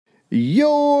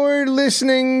You're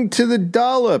listening to The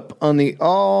Dollop on the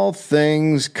All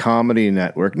Things Comedy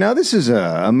Network. Now, this is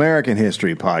an American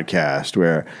history podcast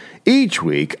where each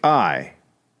week I,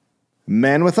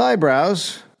 man with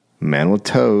eyebrows, man with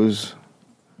toes,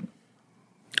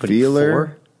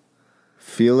 feeler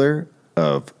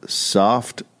of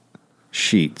soft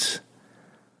sheets,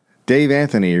 Dave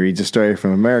Anthony reads a story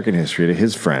from American history to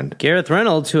his friend Gareth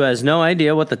Reynolds, who has no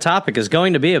idea what the topic is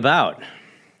going to be about.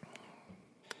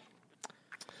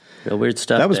 Real weird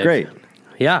stuff. That was Dave. great.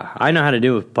 Yeah, I know how to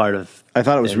do part of. I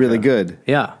thought it was really good.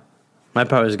 Yeah, my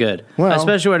part was good. Well,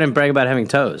 especially when I didn't brag about having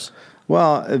toes.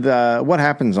 Well, what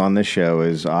happens on this show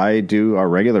is I do our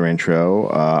regular intro.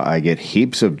 I get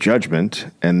heaps of judgment,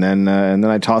 and then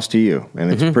I toss to you,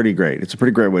 and it's pretty great. It's a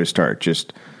pretty great way to start,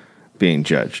 just being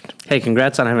judged. Hey,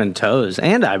 congrats on having toes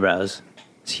and eyebrows.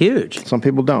 It's huge. Some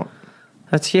people don't.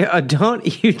 That's huge.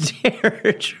 Don't you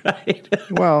dare try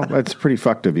it. Well, that's pretty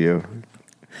fucked of you.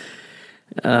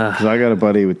 Because I got a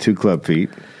buddy with 2 club feet.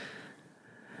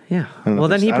 Yeah. Well,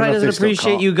 then he probably doesn't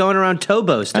appreciate you going around toe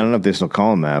boasting. I don't know if they still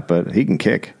call him that, but he can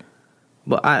kick.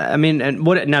 Well, I mean, and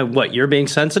what now? What, you're being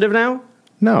sensitive now?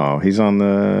 No, he's on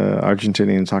the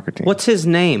Argentinian soccer team. What's his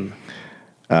name?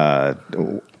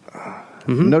 Noto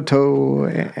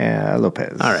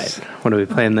Lopez. All right. What are we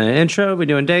playing? The intro? We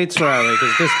doing dates? Where are we?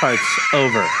 Because this part's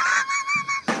over.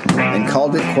 And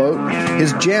called it, quote,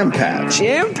 his jam pad.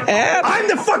 Jam pad? I'm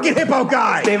the fucking hippo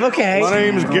guy. Dave, okay. My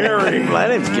name's Gary. My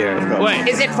name's Gary. Wait.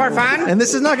 Is it for fun? And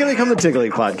this is not going to become the Tiggly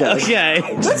podcast. Okay.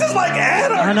 This is like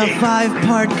anarchy. On a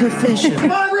 5-part coefficient.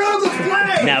 Come on, Rube, let's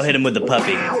play. Now hit him with the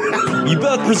puppy. You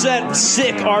both present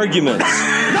sick arguments.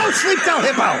 No sleep till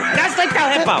hippo. That's like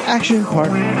the hippo. Action part.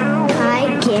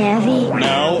 Hi, Gary.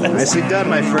 No. Nicely done,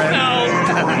 my friend.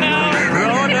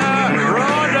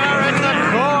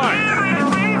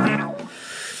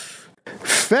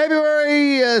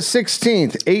 February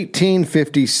 16th,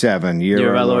 1857, year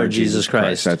of our Lord Jesus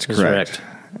Christ. That's correct.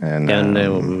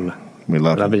 And we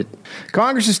love it.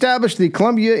 Congress established the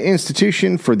Columbia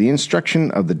Institution for the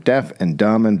Instruction of the Deaf and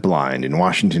Dumb and Blind in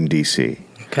Washington, D.C.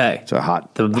 Okay. It's a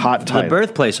hot The title.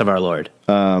 birthplace of our Lord.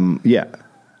 Yeah.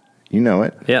 You know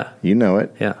it. Yeah. You know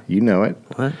it. Yeah. You know it.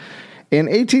 What? In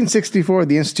 1864,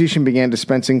 the institution began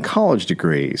dispensing college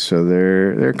degrees. So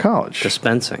they're college.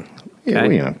 Dispensing. Yeah,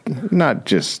 Okay. well, not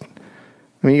just,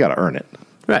 I mean, you got to earn it.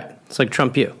 Right. It's like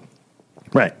Trump U.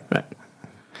 Right. Right.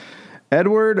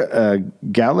 Edward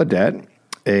Gallaudet,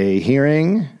 a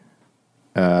hearing,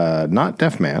 not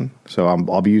deaf man. So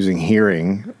I'll be using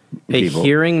hearing people. A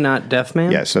hearing, not deaf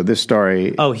man? Yeah, so this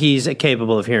story. Oh, he's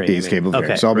capable of hearing. He's capable of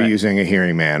hearing. So I'll be using a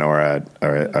hearing man or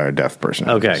a deaf person.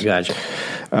 Okay, gotcha.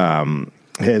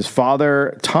 His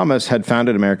father, Thomas, had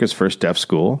founded America's first deaf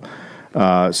school.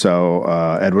 So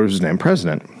Edward was named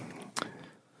president.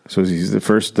 So he's the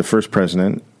first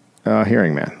president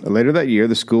hearing man. Later that year,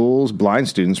 the school's blind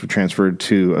students were transferred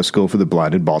to a school for the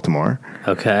blind in Baltimore.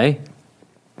 Okay.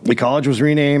 The college was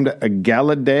renamed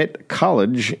Gallaudet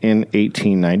College in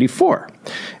 1894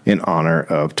 in honor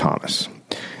of Thomas.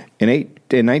 In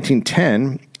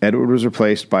 1910, Edward was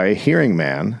replaced by a hearing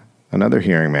man, another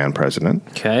hearing man president,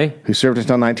 Okay. who served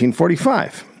until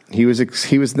 1945. He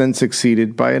was then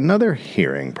succeeded by another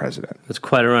hearing president. That's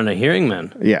quite a run of hearing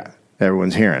men. Yeah,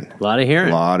 everyone's hearing. A lot of hearing.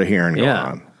 A lot of hearing going Yeah.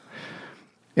 on.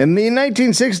 In the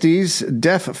 1960s,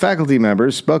 deaf faculty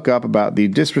members spoke up about the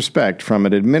disrespect from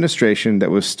an administration that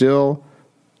was still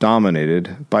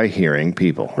dominated by hearing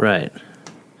people. Right.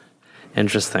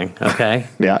 Interesting. Okay.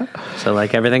 Yeah. So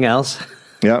like everything else.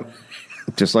 Yep.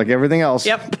 Just like everything else.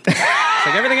 Yep.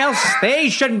 Like everything else, they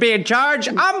shouldn't be in charge.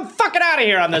 I'm fucking out of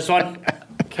here on this one.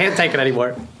 Can't take it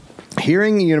anymore.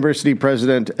 Hearing University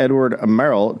President Edward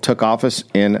Merrill took office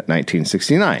in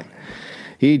 1969.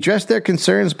 He addressed their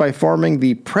concerns by forming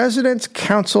the President's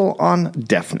Council on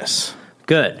Deafness.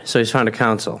 Good. So he's found a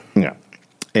council. Yeah.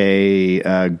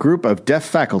 A group of deaf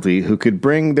faculty who could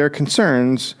bring their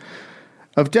concerns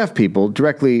of deaf people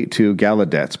directly to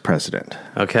Gallaudet's president.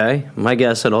 Okay. My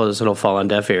guess it'll fall on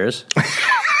deaf ears.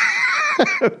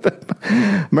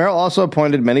 Merrill also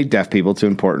appointed many deaf people to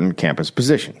important campus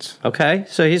positions. Okay.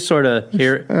 So he's sort of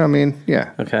here. I mean,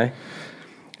 yeah. Okay.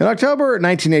 In October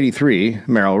 1983,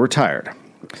 Merrill retired.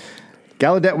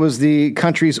 Gallaudet was the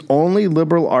country's only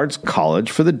liberal arts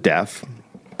college for the deaf,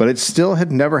 but it still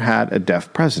had never had a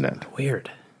deaf president.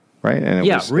 Weird. Right? And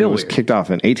it was kicked off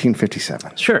in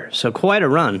 1857. Sure. So quite a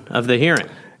run of the hearing.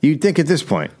 You'd think at this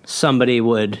point somebody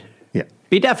would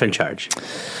be deaf in charge.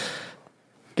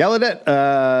 Gallaudet,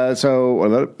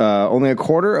 only a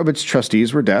quarter of its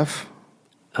trustees were deaf.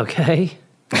 Okay.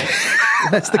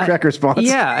 That's the correct response.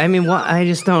 Yeah, I mean, I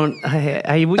just don't.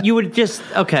 You would just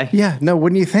okay. Yeah, no,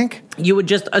 wouldn't you think? You would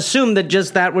just assume that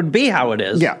that would be how it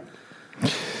is. Yeah.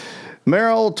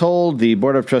 Merrill told the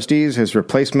Board of Trustees his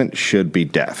replacement should be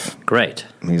deaf. Great.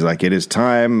 He's like, it is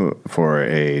time for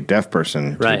a deaf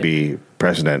person Right. to be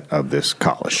president of this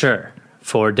college. Sure.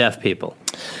 For deaf people.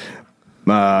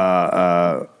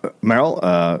 Merrill,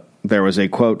 there was a,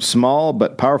 quote, small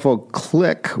but powerful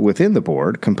clique within the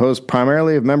board composed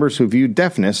primarily of members who viewed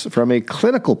deafness from a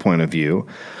clinical point of view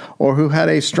or who had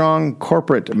a strong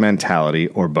corporate mentality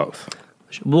or both.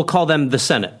 We'll call them the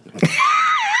Senate.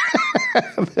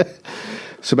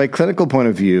 So by clinical point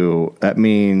of view, that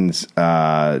means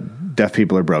deaf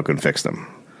people are broken, fix them.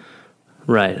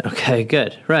 Right. Okay,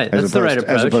 good. Right. That's the right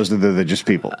approach. As opposed to they're just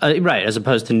people. Right, as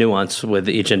opposed to nuance with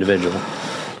each individual.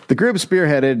 The group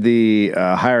spearheaded the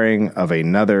hiring of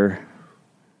another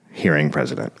hearing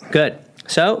president. Good.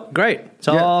 So, great. It's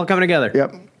all coming together.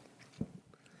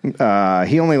 Yep.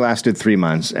 He only lasted 3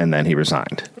 months, and then he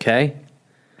resigned. Okay.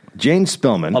 Jane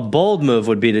Spillman. A bold move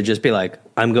would be to just be like,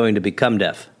 I'm going to become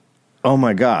deaf. Oh,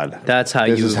 my God. That's how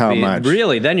this you is how much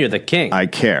Really, then you're the king. I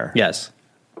care. Yes.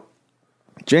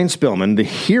 Jane Spillman, the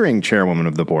hearing chairwoman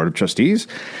of the Board of Trustees,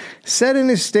 said in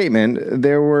his statement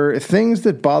there were things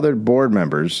that bothered board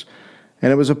members,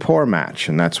 and it was a poor match,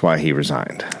 and that's why he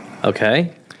resigned.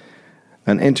 Okay.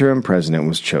 An interim president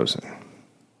was chosen.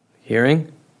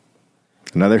 Hearing?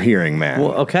 Another hearing man.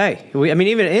 Well, okay. I mean,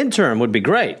 even interim would be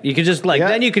great. You could just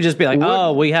then you could just be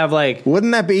like, we have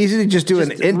Wouldn't that be easy to just do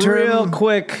an interim? real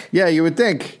quick Yeah, you would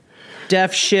think.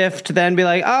 deaf shift, then be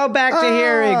like, back to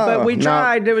hearing, but we no.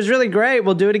 tried. It was really great.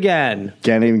 We'll do it again.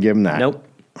 Can't even give him that. Nope.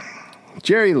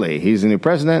 Jerry Lee, he's the new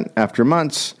president. After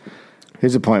months,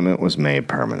 his appointment was made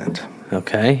permanent.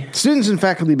 Okay. Students and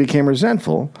faculty became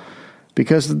resentful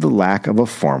because of the lack of a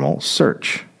formal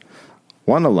search.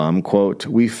 One alum, quote,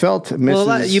 we felt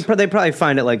Mrs. Well, they probably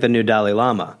find it like the new Dalai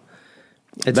Lama.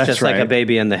 It's That's just like right. a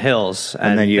baby in the hills,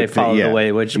 and then they follow the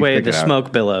way which way pick the it out.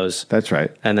 smoke billows. That's right.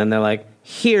 And then they're like,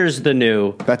 here's the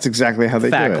new That's exactly how they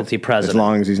do it. faculty president. As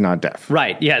long as he's not deaf.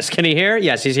 Right. Yes. Can he hear?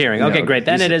 Yes, he's hearing. Okay, No, great.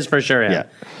 Then it is for sure him. Yeah.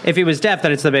 If he was deaf,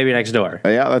 then it's the baby next door.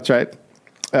 Yeah, that's right.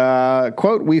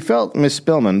 Quote, we felt Miss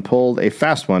Spillman pulled a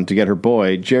fast one to get her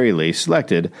boy, Jerry Lee,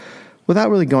 selected without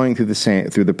really going through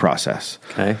the process.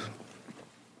 Okay.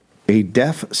 A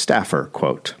deaf staffer,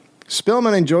 quote,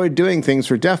 Spillman enjoyed doing things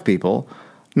for deaf people,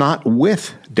 not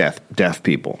with deaf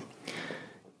people.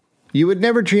 You would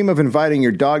never dream of inviting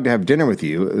your dog to have dinner with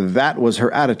you. That was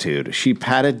her attitude. She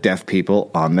patted deaf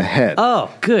people on the head.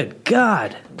 Oh, good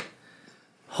God.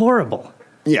 Horrible.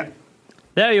 Yeah.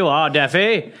 There you are,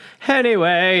 Deafy.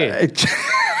 Anyway.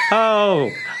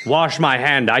 Wash my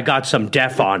hand. I got some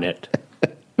deaf on it.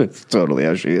 That's totally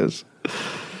how she is.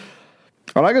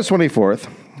 On August 24th,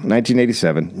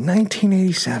 1987.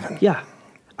 1987. Yeah.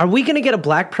 Are we going to get a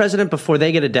black president before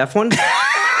they get a deaf one?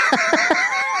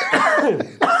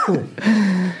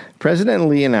 President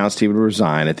Lee announced he would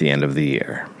resign at the end of the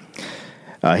year.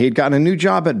 He had gotten a new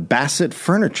job at Bassett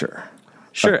Furniture.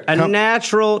 Sure. A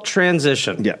natural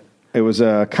transition. Yeah. It was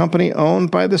a company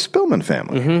owned by the Spillman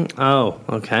family. Mm-hmm. Oh,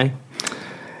 okay.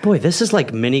 Boy, this is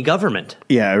like mini government.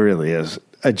 Yeah, it really is.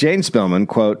 Jane Spillman,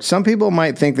 quote, some people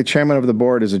might think the chairman of the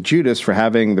board is a Judas for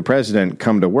having the president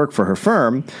come to work for her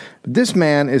firm, but this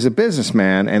man is a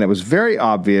businessman, and it was very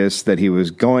obvious that he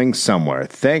was going somewhere.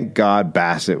 Thank God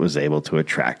Bassett was able to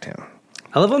attract him.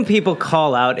 I love when people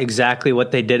call out exactly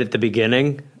what they did at the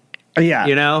beginning. Yeah.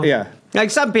 You know? Yeah. Like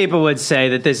some people would say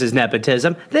that this is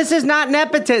nepotism. This is not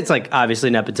nepotism. It's like obviously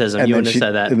nepotism. You wouldn't have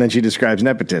said that. And then she describes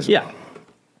nepotism. Yeah.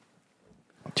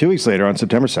 2 weeks later, on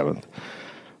September 7th,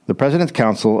 the President's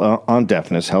Council on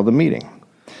Deafness held a meeting.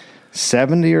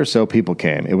 70 or so people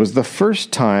came. It was the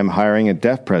first time hiring a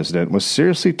deaf president was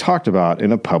seriously talked about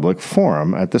in a public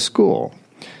forum at the school.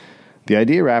 The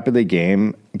idea rapidly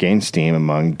gained steam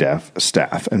among deaf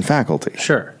staff and faculty.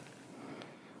 Sure.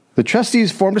 The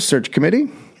trustees formed a search committee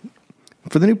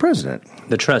for the new president.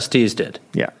 The trustees did.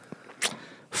 Yeah.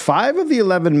 5 of the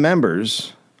 11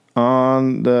 members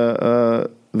on the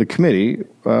committee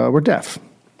were deaf.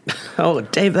 Oh,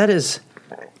 Dave, that is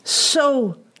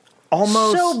so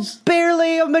Almost. so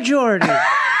barely a majority.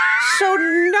 So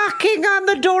knocking on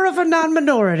the door of a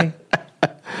non-minority.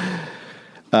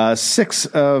 6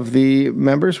 of the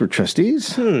members were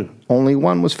trustees. Only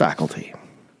 1 was faculty.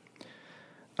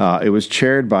 It was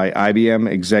chaired by IBM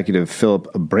executive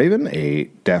Philip Braven, a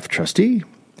deaf trustee.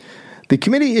 The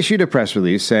committee issued a press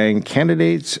release saying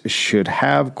candidates should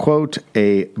have, quote,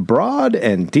 a broad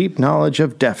and deep knowledge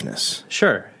of deafness.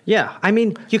 Sure. Yeah, I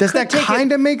mean, you Does could that take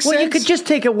kinda it- make Well, you sense? could just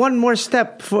take it one more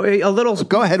step for a little.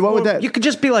 Go ahead, what would that- You could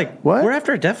just be like, What? We're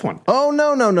after a deaf one. Oh,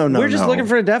 no. We're just looking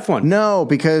for a deaf one. No,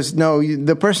 because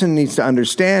the person needs to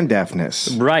understand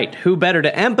deafness. Right. Who better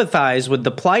to empathize with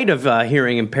the plight of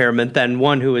hearing impairment than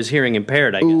one who is hearing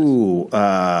impaired, I guess. Ooh,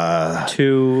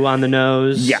 Two on the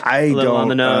nose. yeah, a little on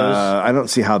the nose. I don't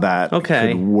see how that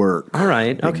Okay. could work. All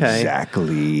right, okay.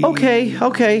 Exactly. Okay.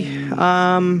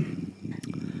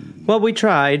 Well, we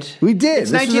tried. We did.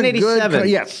 It's This was a good 1987.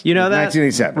 yes. You know that?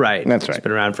 1987. Right. That's right. It's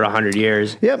been around for 100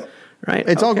 years. Yep. Right.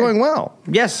 It's all Okay. going well.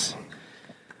 Yes.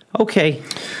 Okay.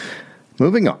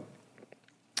 Moving on.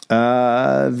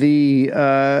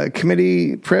 The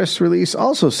committee press release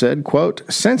also said, quote,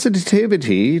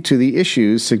 sensitivity to the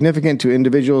issues significant to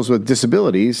individuals with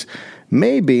disabilities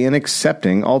may be an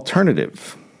accepting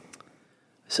alternative.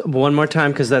 So one more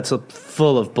time, because that's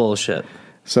full of bullshit.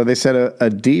 So they said a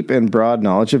deep and broad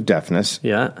knowledge of deafness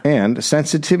Yeah. and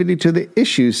sensitivity to the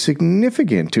issues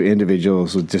significant to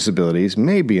individuals with disabilities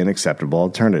may be an acceptable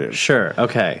alternative. Sure.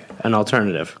 Okay. An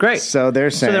alternative. Great. So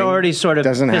they're saying they're already sort of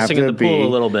doesn't have pissing to in the pool be a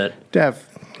little bit. Deaf.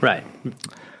 Right.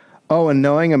 Oh, and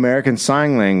knowing American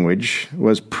Sign Language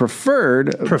was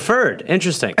preferred. Preferred.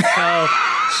 Interesting.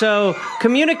 So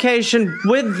communication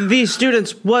with these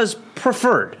students was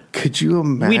preferred. Could you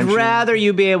imagine? We'd rather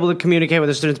you be able to communicate with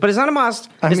the students, but it's not a must.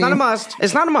 It's not a must.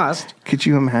 It's not a must. Could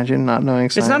you imagine not knowing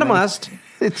sign It's not a language? must.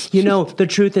 It's You know, the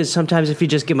truth is sometimes if you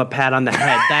just give them a pat on the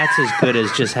head, that's as good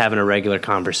as just having a regular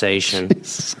conversation.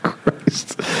 Jesus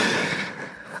Christ.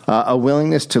 A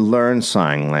willingness to learn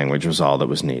sign language was all that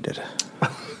was needed.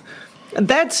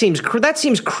 That seems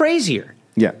crazier.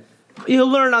 Yeah. You'll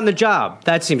learn on the job.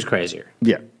 That seems crazier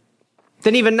Yeah.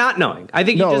 than even not knowing. I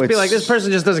think you No, just be it's- like, this person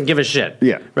just doesn't give a shit.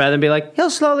 Yeah. Rather than be like, he'll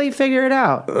slowly figure it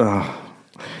out.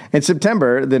 In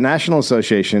September, the National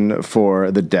Association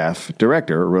for the Deaf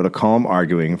director wrote a column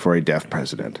arguing for a deaf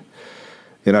president.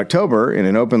 In October, in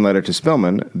an open letter to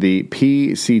Spillman, the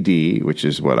PCD, which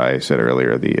is what I said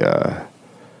earlier, the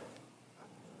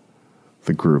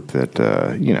group that,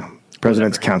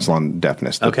 President's Council on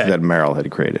Deafness that Merrill had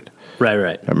created.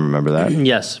 Right. I remember that.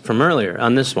 Yes, from earlier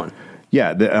on this one.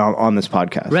 Yeah, on this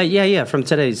podcast. Right, yeah, from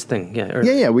today's thing. Yeah,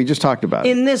 earlier. Yeah, we just talked about it.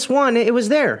 In this one, it was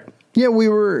there. Yeah, we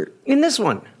were. In this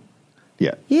one.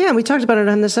 Yeah. Yeah, we talked about it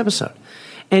on this episode.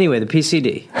 Anyway, the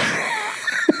PCD.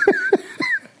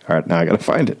 All right, now I got to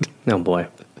find it. Oh, boy.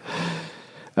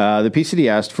 The PCD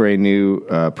asked for a new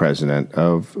president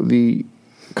of the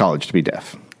college to be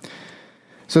deaf.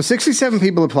 So 67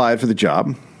 people applied for the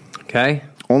job. Okay.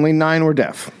 Only 9 were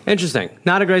deaf. Interesting.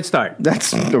 Not a great start.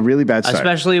 That's a really bad start.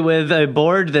 Especially with a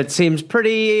board that seems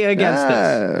pretty against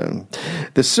this.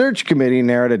 The search committee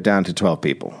narrowed it down to 12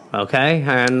 people. Okay,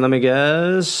 and let me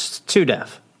guess, 2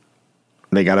 deaf.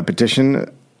 They got a petition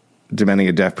demanding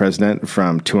a deaf president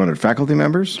from 200 faculty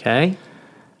members. Okay.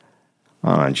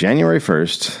 On January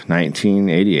 1st,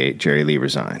 1988, Jerry Lee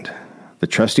resigned. The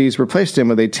trustees replaced him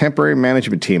with a temporary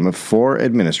management team of 4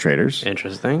 administrators,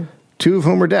 Interesting. 2 of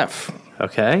whom were deaf.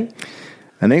 Okay.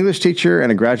 An English teacher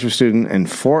and a graduate student and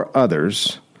 4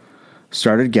 others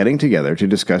started getting together to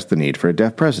discuss the need for a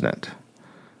deaf president.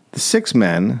 The 6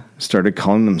 men started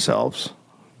calling themselves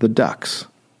the Ducks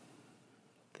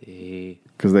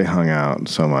because they hung out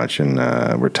so much and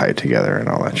were tight together and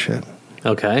all that shit.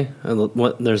 Okay.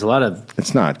 There's a lot of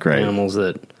It's not great. animals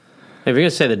that... If you're going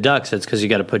to say the ducks, it's because you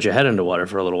got to put your head into water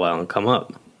for a little while and come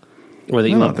up. Or that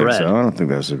you I love don't think bread. so. I don't think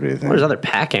those would be a thing. Well, there's other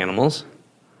pack animals.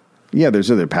 Yeah,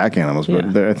 there's other pack animals,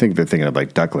 but Yeah. I think they're thinking of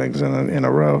like ducklings in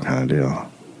a row kind of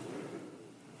deal.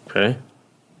 Okay.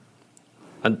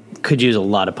 I could use a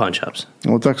lot of punch-ups.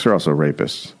 Well, ducks are also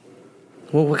rapists.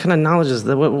 Well, what kind of knowledge is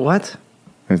that? What?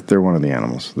 They're one of the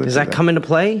animals. Does that come into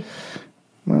play?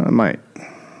 Well, it might.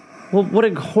 Well, what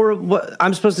a horrible... What,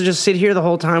 I'm supposed to just sit here the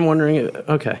whole time wondering...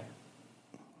 Okay.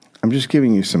 I'm just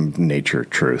giving you some nature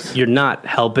truth. You're not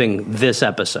helping this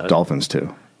episode. Dolphins,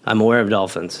 too. I'm aware of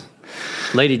dolphins.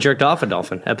 Lady jerked off a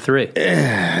dolphin, Ep 3.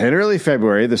 In early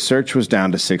February, the search was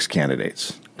down to 6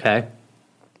 candidates. Okay.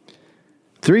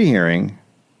 3 hearing,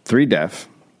 3 deaf.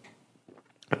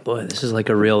 Boy, this is like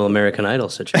a real American Idol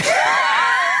situation.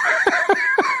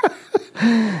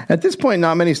 At this point,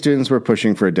 not many students were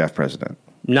pushing for a deaf president.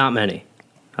 Not many.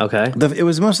 Okay. It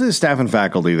was mostly the staff and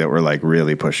faculty that were like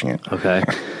really pushing it. Okay.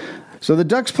 So the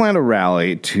Ducks planned a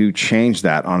rally to change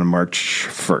that on March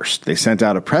 1st. They sent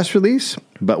out a press release,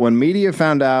 but when media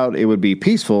found out it would be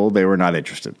peaceful, they were not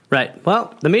interested. Right.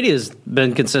 Well, the media's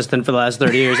been consistent for the last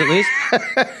 30 years at least.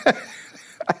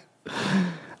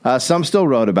 Some still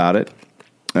wrote about it,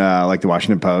 like the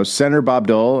Washington Post. Senator Bob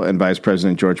Dole and Vice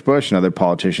President George Bush and other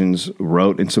politicians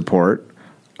wrote in support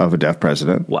of a deaf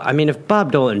president. Well, I mean, if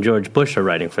Bob Dole and George Bush are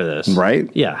writing for this, Right?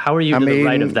 Yeah, how are you to the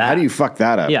right of that? How do you fuck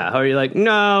that up? Yeah, how are you like,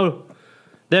 no,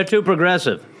 they're too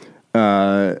progressive.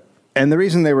 And the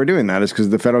reason they were doing that is because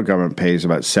the federal government pays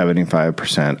about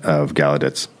 75% of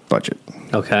Gallaudet's budget.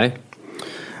 Okay.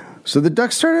 So the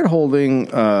Ducks started holding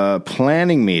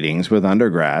planning meetings with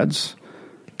undergrads.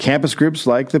 Campus groups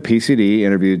like the PCD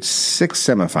interviewed 6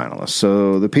 semifinalists.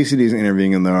 So the PCD is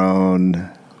interviewing in their own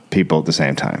people at the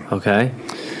same time. Okay.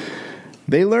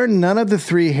 They learned none of the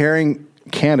 3 herring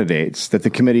candidates that the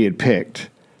committee had picked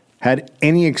had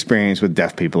any experience with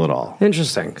deaf people at all.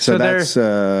 Interesting. So that's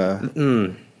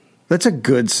a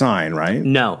good sign, right?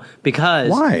 No,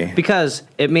 because... Why? Because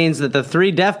it means that the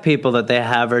 3 deaf people that they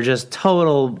have are just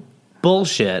total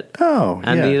bullshit. Oh,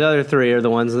 and yeah. the other 3 are the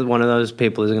ones that one of those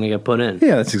people is going to get put in.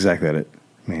 Yeah, that's exactly what it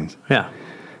means. Yeah.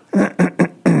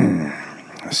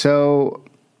 So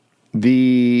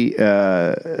the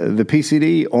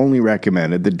PCD only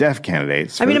recommended the deaf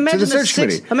candidates to imagine the search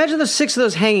committee. Imagine the 6 of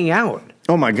those hanging out.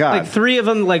 Oh, my God. Like 3 of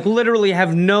them, like literally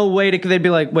have no way to. They'd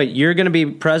be like, "Wait, you're going to be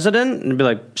president?" And be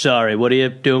like, "Sorry, what are you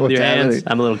doing with What's your hands?"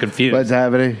 happening? I'm a little confused. What's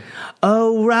happening?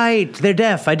 Oh, right, they're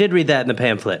deaf. I did read that in the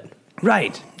pamphlet.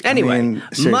 Right. Anyway,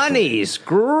 seriously. money's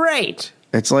great.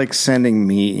 It's like sending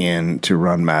me in to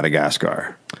run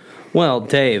Madagascar. Well,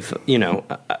 Dave,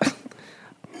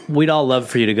 we'd all love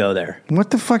for you to go there.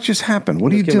 What the fuck just happened?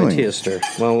 What are you Give my doing? tea a stir.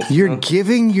 Well, You're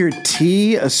giving your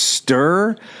tea a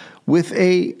stir with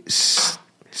a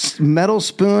metal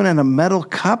spoon and a metal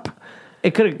cup?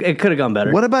 it could have gone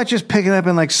better. What about just picking it up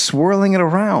and like swirling it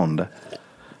around?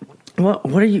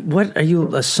 What are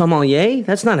you, a sommelier?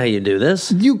 That's not how you do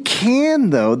this. You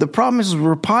can, though. The problem is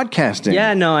we're podcasting.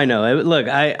 Yeah, no, I know. Look,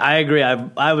 I agree.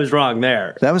 I was wrong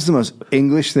there. That was the most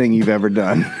English thing you've ever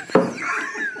done.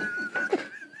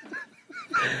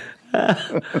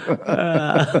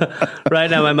 Right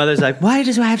now, my mother's like, "Why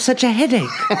does I have such a headache?"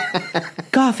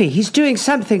 Coffee. He's doing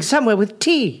something somewhere with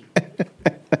tea.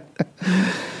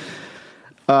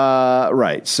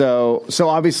 Right. So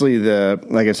obviously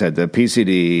like I said, the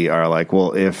PCD are like,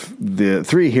 well, if the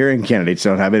 3 hearing candidates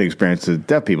don't have any experience with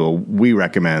deaf people, we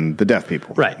recommend the deaf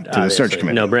people. Right. To the search Obviously.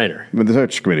 committee. No-brainer. But the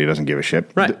search committee doesn't give a shit.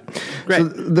 Right. Great. So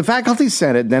the faculty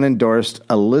senate then endorsed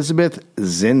Elizabeth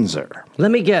Zinser.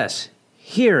 Let me guess.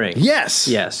 Hearing. Yes.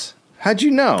 Yes. How'd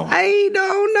you know? I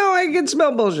don't know. I can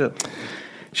smell bullshit.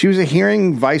 She was a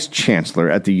hearing vice chancellor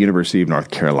at the University of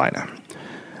North Carolina.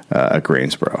 At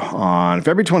Greensboro. On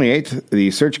February 28th, the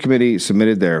search committee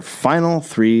submitted their final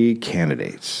 3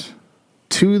 candidates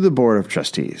to the Board of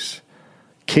Trustees.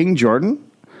 King Jordan,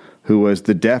 who was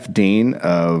the deaf dean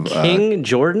of... King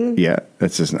Jordan? Yeah,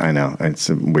 that's just, I know. It's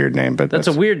a weird name, but That's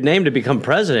a weird name to become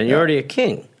president. You're already a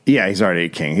king. Yeah, he's already a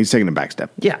king. He's taking a back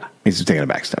step. Yeah. He's taking a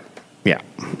back step. Yeah.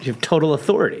 You have total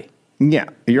authority. Yeah.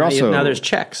 You're also... Now there's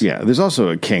checks. Yeah, there's also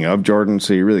a king of Jordan,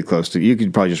 so you're really close to... You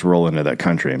could probably just roll into that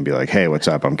country and be like, hey, what's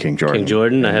up? I'm King Jordan. King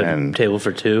Jordan, I have And- a table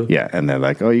for 2. Yeah, and they're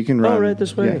like, oh, you can run. Oh, right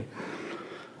this way.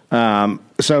 Yeah.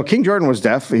 So King Jordan was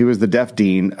deaf. He was the deaf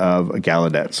dean of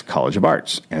Gallaudet's College of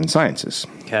Arts and Sciences.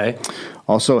 Okay.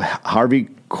 Also, Harvey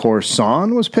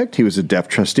Corson was picked. He was a deaf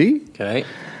trustee. Okay.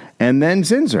 And then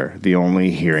Zinser, the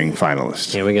only hearing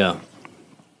finalist. Here we go.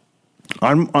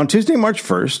 On Tuesday, March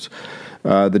 1st,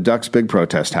 the Ducks' big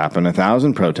protest happened.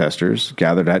 1,000 protesters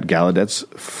gathered at Gallaudet's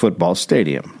football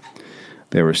stadium.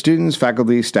 There were students,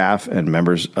 faculty, staff, and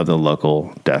members of the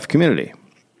local deaf community.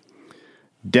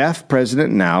 Deaf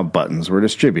President Now buttons were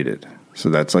distributed. So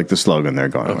that's like the slogan they're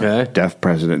going Okay. with. Deaf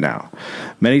President Now.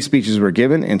 Many speeches were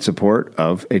given in support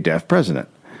of a deaf president.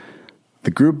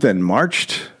 The group then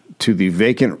marched to the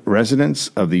vacant residence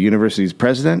of the university's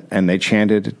president, and they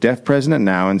chanted Deaf President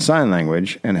Now in sign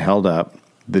language and held up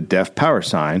the deaf power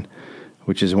sign,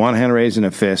 which is one hand raised in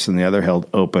a fist and the other held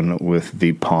open with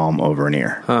the palm over an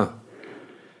ear. Huh.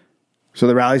 So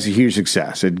the rally's a huge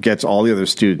success. It gets all the other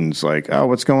students like, oh,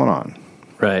 what's going on?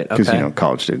 Right. Because, Okay.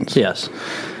 college students. Yes.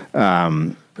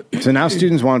 So now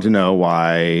students wanted to know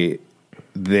why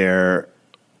there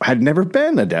had never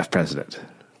been a deaf president.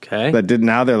 Okay. That did.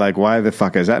 Now they're like, why the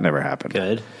fuck has that never happened?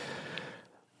 Good.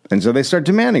 And so they start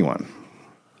demanding one.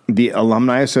 The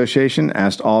Alumni Association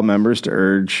asked all members to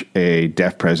urge a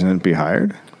deaf president be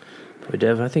hired. Boy,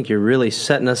 Dev, I think you're really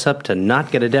setting us up to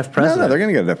not get a deaf president. No, they're going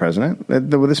to get a deaf president.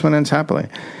 This one ends happily.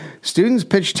 Students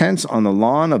pitched tents on the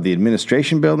lawn of the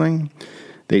administration building.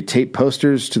 They taped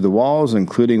posters to the walls,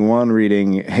 including one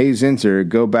reading, "Hey, Zinser,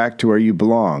 go back to where you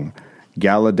belong.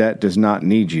 Gallaudet does not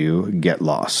need you. Get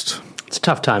lost." It's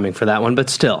tough timing for that one, but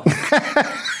still.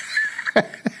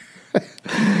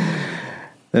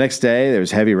 The next day, there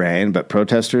was heavy rain, but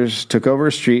protesters took over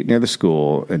a street near the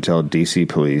school until D.C.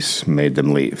 police made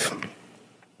them leave.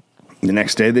 The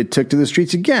next day, they took to the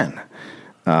streets again.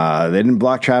 They didn't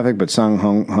block traffic, but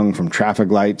hung from traffic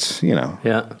lights. You know,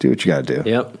 do what you got to do.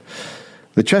 Yep.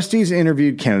 The trustees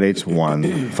interviewed candidates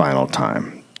one final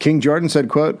time. King Jordan said,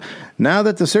 quote, "Now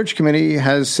that the search committee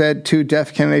has said 2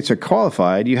 deaf candidates are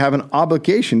qualified, you have an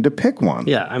obligation to pick one."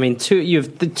 Yeah, I mean,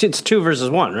 it's 2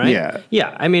 versus 1, right? Yeah.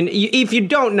 Yeah, I mean, if you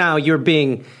don't now, you're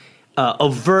being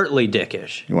overtly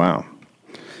dickish. Wow.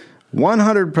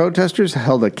 100 protesters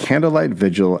held a candlelight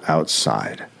vigil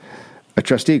outside. A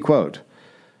trustee, quote,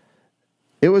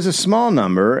 "It was a small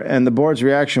number, and the board's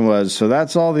reaction was, 'So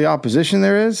that's all the opposition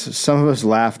there is?' Some of us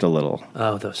laughed a little."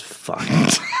 Oh, those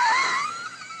fuckers.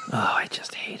 Oh, I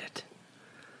just hate it.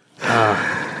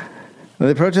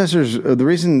 The protesters, the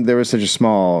reason there was such a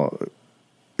small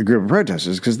group of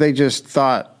protesters, because they just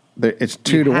thought that it's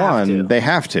 2 to 1. They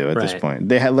have to at this point.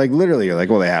 They had, like, literally, you're like,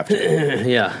 well, they have to.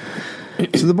 Yeah.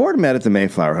 So the board met at the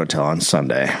Mayflower Hotel on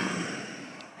Sunday.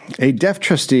 A deaf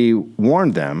trustee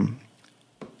warned them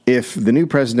if the new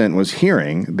president was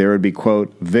hearing, there would be,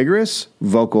 quote, "vigorous,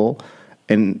 vocal,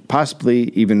 and possibly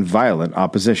even violent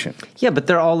opposition." Yeah, but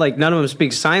they're all like, none of them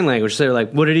speak sign language. So they're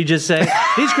like, what did he just say?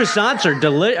 These croissants are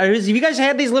delicious. Have you guys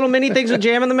had these little mini things with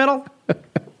jam in the middle?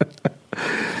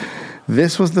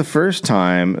 This was the first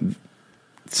time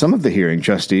some of the hearing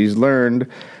trustees learned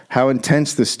how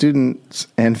intense the students'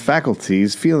 and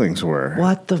faculty's feelings were.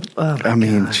 What the? Oh I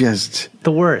mean, God. Just...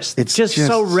 The worst. It's just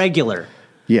so regular.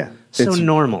 Yeah. So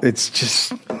normal. It's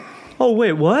just... Oh,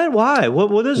 wait, what? Why?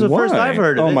 What this is the first I've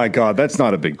heard of it. Oh, my God, that's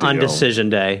not a big deal. On decision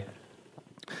day.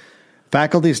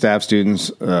 Faculty, staff,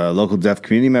 students, local deaf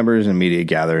community members, and media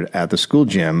gathered at the school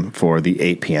gym for the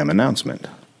 8 p.m. announcement.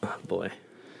 Oh, boy.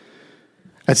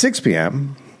 At 6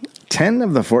 p.m., 10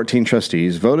 of the 14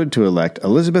 trustees voted to elect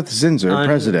Elizabeth Zinser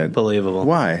president. Unbelievable.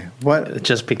 Why? What?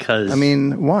 Just because. I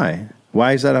mean, why?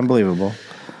 Why is that unbelievable?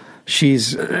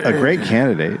 She's a great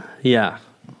candidate. Yeah.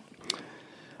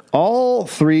 All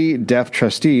 3 deaf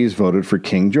trustees voted for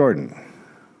King Jordan.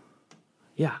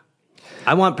 Yeah.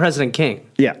 I want President King.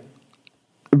 Yeah.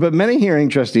 But many hearing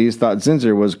trustees thought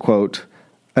Zinser was, quote,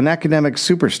 "an academic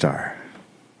superstar."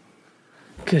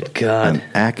 Good God. An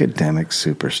academic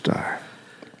superstar.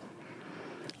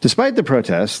 Despite the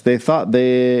protests, they thought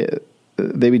they'd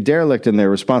be derelict in their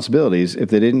responsibilities if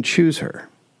they didn't choose her.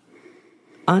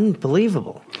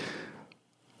 Unbelievable.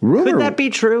 Could that be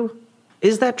true?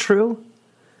 Is that true?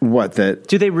 What, that?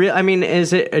 Do they I mean,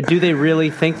 is it? Do they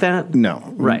really think that? No.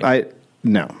 Right.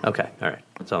 No. Okay. All right.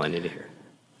 That's all I need to hear.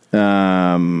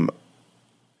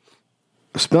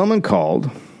 Spellman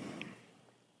called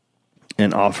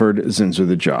and offered Zinser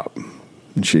the job,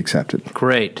 and she accepted.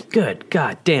 Great. Good.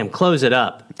 God damn. Close it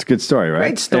up. It's a good story, right?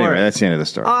 Great story. Anyway, that's the end of the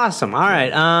story. Awesome. All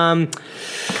right.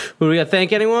 Do we got to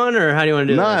thank anyone, or how do you want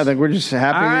to do this? No, I think we're just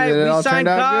happy that it all turned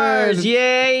out good.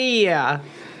 Yeah.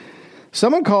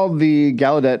 Someone called the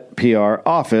Gallaudet PR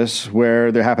office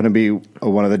where there happened to be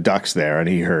one of the ducks there, and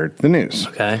he heard the news.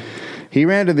 Okay. He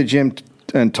ran to the gym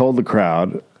and told the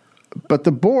crowd, but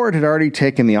the board had already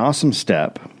taken the awesome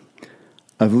step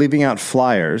of leaving out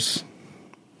flyers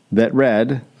that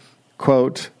read,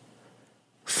 quote,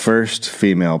 "first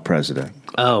female president."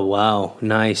 Oh, wow.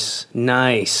 Nice.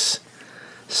 Nice.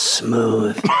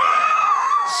 Smooth.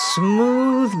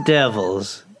 Smooth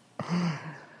devils.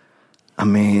 I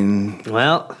mean...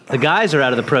 Well, the guys are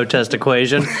out of the protest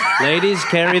equation. Ladies,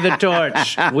 carry the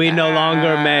torch. We no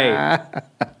longer may.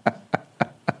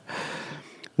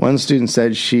 One student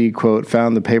said she, quote,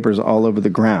 "found the papers all over the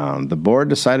ground. The board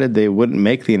decided they wouldn't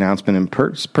make the announcement in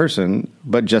person,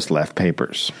 but just left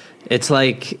papers." It's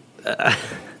like...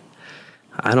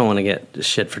 I don't want to get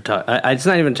shit for talking. It's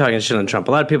not even talking shit on Trump.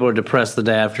 A lot of people were depressed the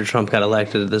day after Trump got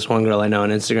elected. This one girl I know on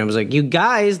Instagram was like, "You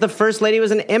guys, the first lady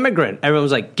was an immigrant." Everyone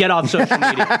was like, "Get off social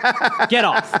media. Get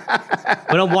off.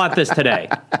 We don't want this today."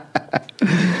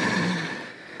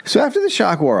 So after the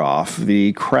shock wore off,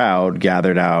 the crowd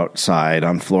gathered outside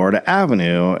on Florida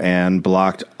Avenue and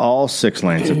blocked all 6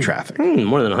 lanes of traffic.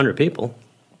 More than 100 people.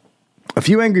 A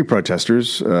few angry protest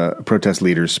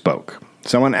leaders spoke.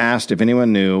 Someone asked if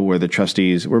anyone knew where the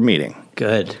trustees were meeting.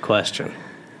 Good question.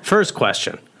 First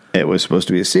question. It was supposed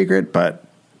to be a secret, but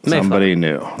somebody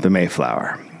knew. The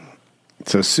Mayflower.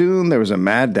 So soon there was a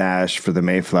mad dash for the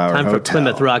Mayflower Time Hotel. for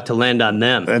Plymouth Rock to land on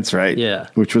them. That's right. Yeah.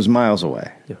 Which was miles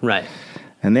away. Right.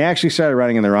 And they actually started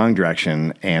running in the wrong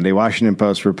direction, and a Washington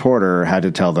Post reporter had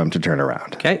to tell them to turn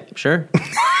around. Okay, sure.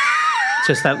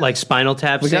 Just that, like, Spinal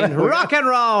Tap scene. Rock and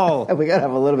roll! We got to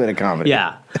have a little bit of comedy.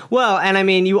 Yeah. Well, and I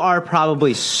mean, you are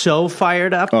probably so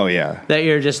fired up. Oh, yeah. That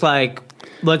you're just like,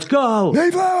 Let's go.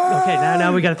 Mayflower! Okay,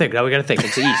 now we gotta think.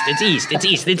 It's east. It's east. It's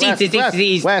east. It's east. It's east. It's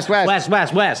east.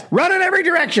 West. Run in every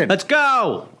direction. Let's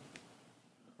go.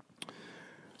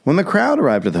 When the crowd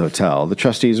arrived at the hotel, the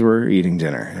trustees were eating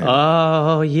dinner.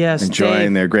 Oh, yes.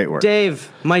 Enjoying their great work.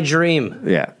 Dave, my dream.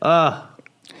 Yeah.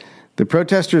 The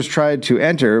protesters tried to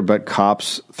enter, but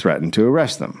cops threatened to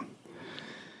arrest them.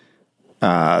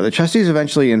 The trustees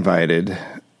eventually invited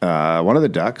one of the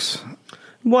ducks,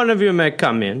 One of you may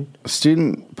come in.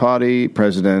 student party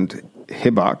president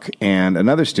Hibbok, and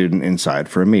another student inside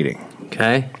for a meeting.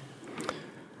 Okay.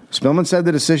 Spillman said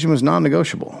the decision was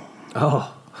non-negotiable.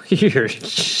 Oh, you're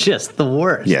just the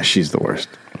worst. Yeah, she's the worst.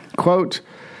 Quote,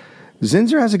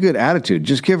 Zinsser has a good attitude.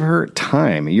 Just give her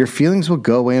time. Your feelings will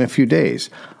go away in a few days.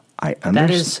 I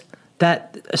understand.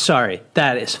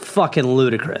 That is fucking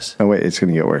ludicrous. Oh, wait, it's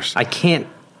going to get worse. I can't.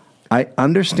 I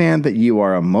understand that you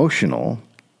are emotional,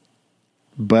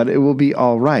 but it will be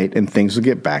all right and things will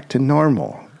get back to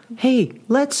normal. Hey,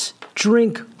 let's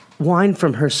drink wine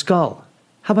from her skull.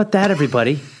 How about that,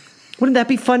 everybody? Wouldn't that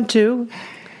be fun too?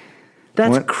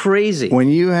 That's crazy. When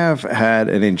you have had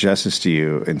an injustice to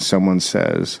you and someone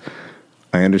says,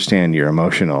 I understand you're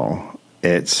emotional,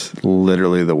 it's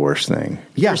literally the worst thing.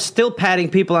 Yeah. You're still patting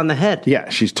people on the head. Yeah,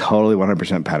 she's totally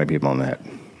 100% patting people on the head.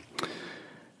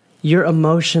 Your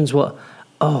emotions will...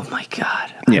 Oh, my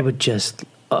God. Yeah. I would just...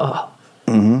 Oh.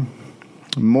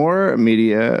 Mm-hmm. More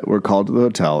media were called to the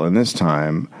hotel, and this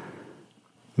time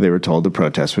they were told the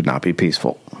protest would not be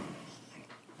peaceful.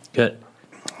 Good.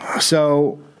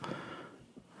 So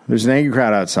there's an angry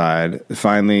crowd outside.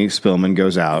 Finally, Spillman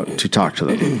goes out to talk to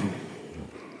them.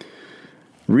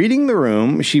 Reading the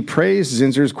room, she praised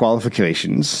Zinsser's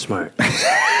qualifications. Smart.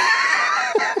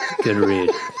 Good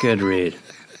read.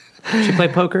 She play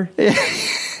poker?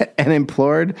 And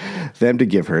implored them to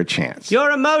give her a chance.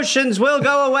 Your emotions will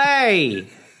go away.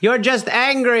 You're just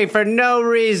angry for no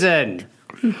reason.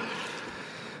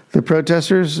 The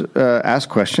protesters asked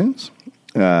questions.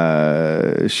 She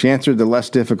answered the less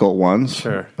difficult ones.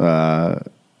 Sure.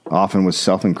 Often with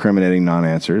self-incriminating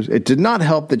non-answers. It did not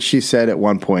help that she said at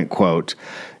one point, quote,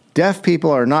 deaf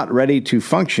people are not ready to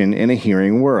function in a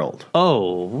hearing world.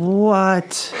 Oh,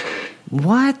 what?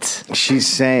 What? She's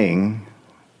saying,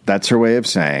 that's her way of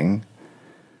saying,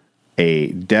 a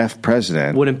deaf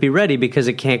president... Wouldn't be ready because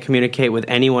it can't communicate with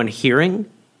anyone hearing?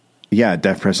 Yeah, a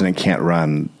deaf president can't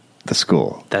run the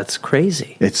school. That's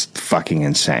crazy. It's fucking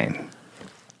insane.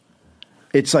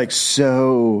 It's like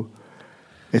so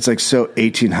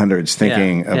 1800s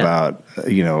thinking about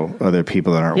other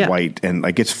people that aren't white, and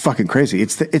like it's fucking crazy.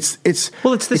 It's the same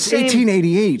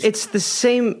 1888. It's the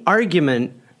same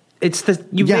argument.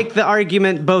 Make the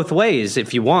argument both ways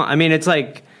if you want. I mean, it's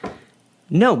like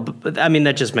no, but I mean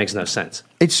that just makes no sense.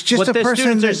 It's just what a the person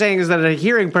students are saying is that a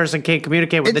hearing person can't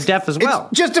communicate with the deaf as well.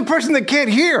 It's just a person that can't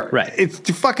hear. Right. It's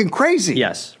fucking crazy.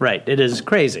 Yes, right. It is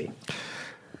crazy.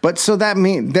 But so that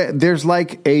means that there's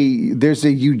a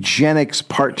eugenics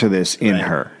part to this in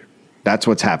her. That's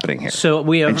what's happening here. So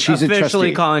we are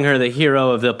officially calling her the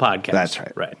hero of the podcast. That's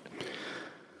right. Right.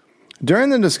 During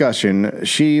the discussion,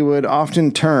 she would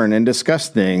often turn and discuss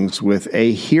things with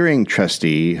a hearing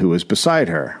trustee who was beside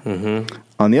her. Mm-hmm.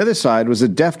 On the other side was a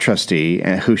deaf trustee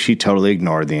who she totally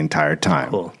ignored the entire time.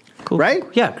 Cool. Right?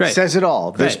 Yeah, great. Says it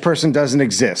all. This person doesn't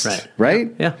exist.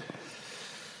 Right? Yeah.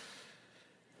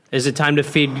 Is it time to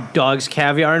feed dogs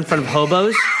caviar in front of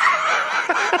hobos?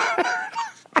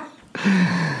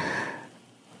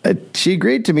 She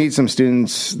agreed to meet some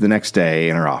students the next day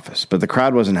in her office, but the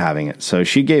crowd wasn't having it, so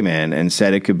she gave in and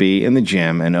said it could be in the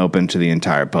gym and open to the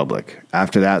entire public.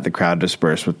 After that, the crowd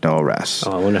dispersed with no arrests.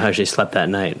 Oh, I wonder how she slept that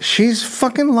night. She's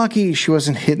fucking lucky she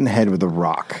wasn't hit in the head with a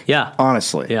rock. Yeah.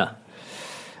 Honestly. Yeah.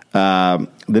 The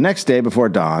next day before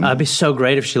dawn... It'd be so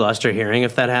great if she lost her hearing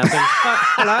if that happened.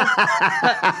 Hello?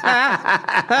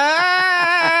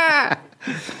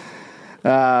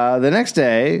 The next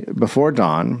day before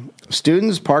dawn...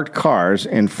 Students parked cars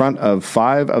in front of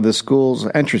 5 of the school's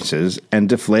entrances and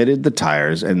deflated the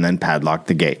tires and then padlocked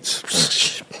the gates.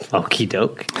 Okie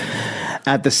doke.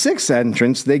 At the 6th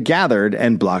entrance, they gathered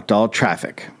and blocked all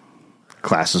traffic.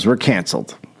 Classes were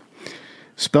canceled.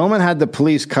 Spillman had the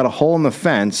police cut a hole in the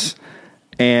fence,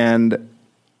 and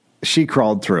she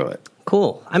crawled through it.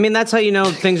 Cool. I mean, that's how you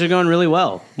know things are going really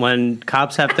well, when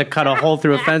cops have to cut a hole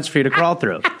through a fence for you to crawl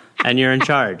through, and you're in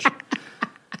charge.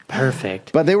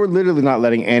 Perfect. But they were literally not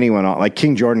letting anyone on. Like,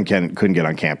 King Jordan couldn't get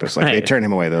on campus. Like, they turned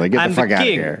him away. They're like, get the fuck out of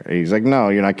here. He's like, no,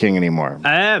 you're not king anymore.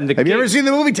 I am the king. Have you ever seen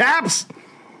the movie Taps?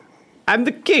 I'm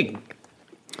the king.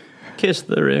 Kiss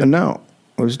the ring. No.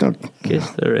 There's no... Kiss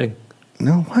the ring.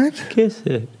 No, what? Kiss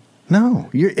it. No,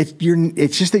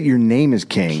 it's just that your name is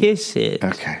King. Kiss it.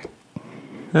 Okay.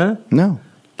 Huh? No.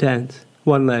 Dance.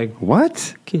 One leg.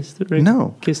 What? Kiss the ring.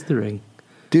 No. Kiss the ring.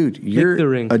 Dude, you're the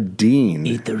ring. a dean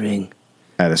Eat the ring.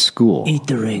 at a school. Eat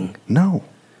the ring. No.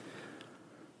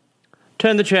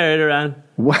 Turn the chariot around.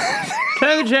 What?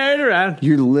 Turn the chariot around.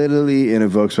 You're literally in a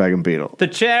Volkswagen Beetle. The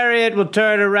chariot will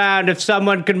turn around if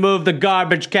someone can move the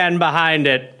garbage can behind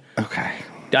it. Okay.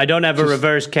 I don't have a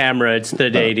reverse camera. It's the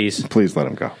 80s. Please let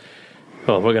him go.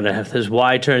 Oh, we're going to have this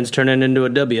Y turns turning into a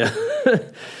W.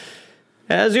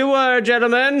 As you were,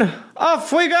 gentlemen.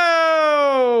 Off we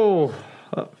go!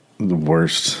 The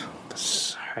worst.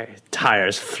 Sorry,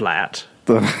 tire's flat.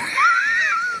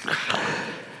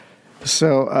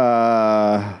 So,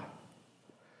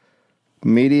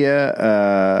 media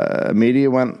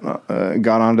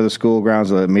got onto the school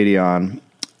grounds of the Medion.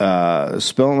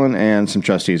 Spillman and some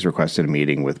trustees requested a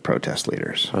meeting with protest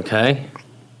leaders. Okay.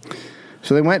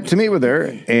 So they went to meet with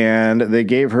her, and they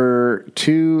gave her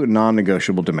 2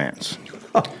 non-negotiable demands.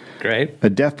 Great. A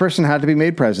deaf person had to be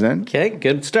made president, Okay,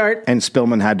 good start. and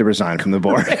Spillman had to resign from the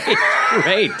board.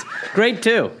 Great. Great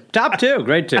 2. Top 2.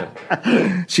 Great 2.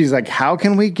 She's like, how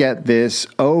can we get this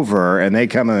over? And they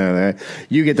come in there,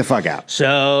 you get the fuck out.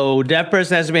 So, deaf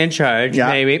person has to be in charge, Yeah.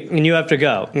 maybe, and you have to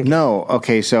go. No,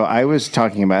 okay, so I was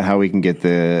talking about how we can get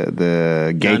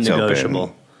the gates Non-negotiable.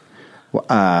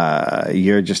 open.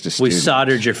 You're just a We student.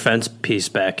 soldered your fence piece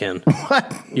back in.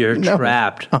 What? You're No.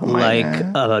 trapped Oh, my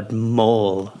like God. a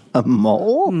mole. A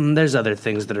mole? There's other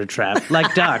things that are trapped,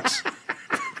 like ducks.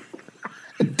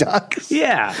 Ducks?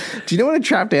 Yeah. Do you know what a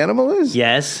trapped animal is?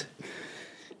 Yes.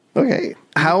 Okay.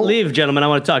 How? Leave, gentlemen. I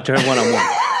want to talk to her one-on-one.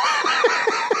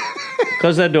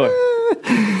 Close that door.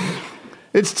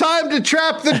 It's time to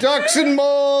trap the ducks and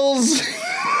moles.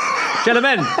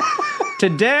 Gentlemen,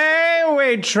 today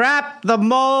we trap the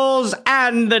moles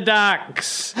and the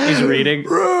ducks. He's reading.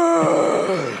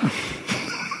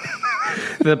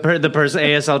 The person,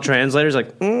 ASL translator's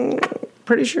like,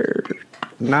 pretty sure.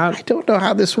 Not. I don't know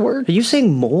how this works. Are you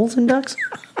saying moles and ducks?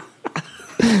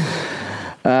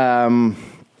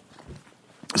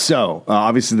 So,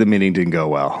 obviously, the meeting didn't go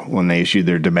well when they issued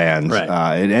their demands.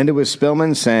 Right. It ended with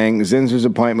Spillman saying Zinser's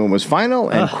appointment was final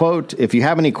and, quote, if you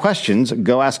have any questions,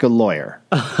 go ask a lawyer.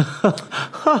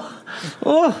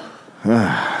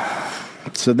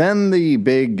 So then the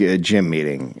big gym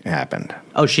meeting happened.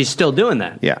 Oh, she's still doing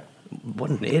that? Yeah. What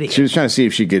an idiot. She was trying to see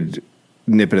if she could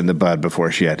nip it in the bud before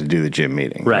she had to do the gym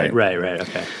meeting. Right.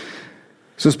 Okay.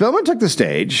 So Spillman took the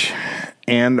stage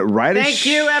and Thank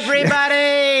you,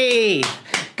 everybody.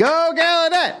 Go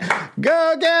Gallaudet!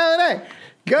 Go Gallaudet!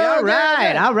 Go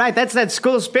Gallaudet! All right. That's that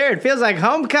school spirit. Feels like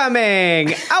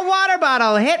homecoming. A water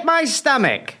bottle hit my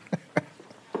stomach.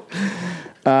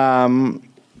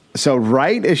 So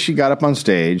right as she got up on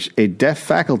stage, a deaf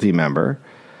faculty member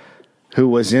who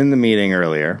was in the meeting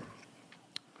earlier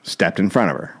stepped in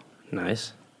front of her.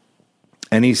 Nice.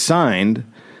 And he signed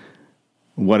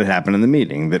what had happened in the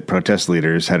meeting, that protest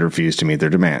leaders had refused to meet their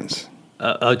demands.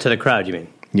 To the crowd, you mean?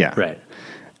 Yeah. Right.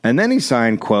 And then he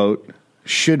signed, quote,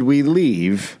 should we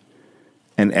leave?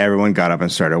 And everyone got up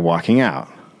and started walking out.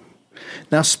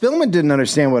 Now, Spillman didn't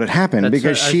understand what had happened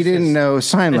because she didn't know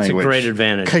sign language. It's a great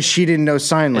advantage. Because she didn't know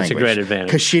sign language. It's a great advantage.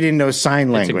 Because she didn't know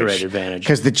sign language. It's a great advantage.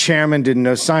 Because the chairman didn't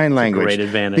know sign language. Great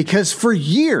advantage. Because for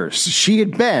years she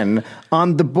had been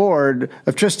on the board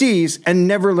of trustees and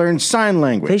never learned sign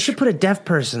language. They should put a deaf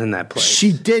person in that place.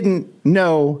 She didn't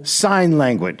know sign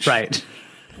language. Right.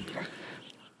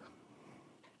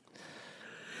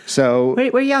 So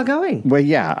Wait, where y'all going? well,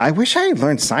 yeah, I wish I had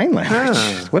learned sign language.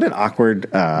 Huh. What an awkward.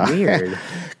 Weird.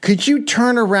 Could you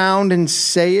turn around and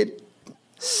say it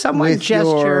Someone with gesture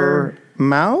your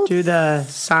mouth? do the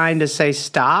sign to say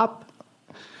stop.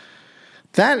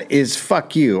 That is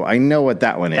fuck you. I know what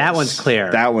that one is. That one's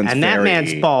clear. That one's and that very,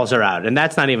 man's balls are out, and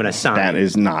that's not even a sign. That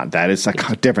is not. That is a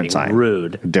different sign.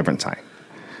 rude. A different sign.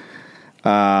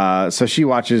 So she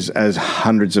watches as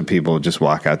hundreds of people just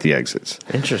walk out the exits.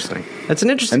 Interesting. That's an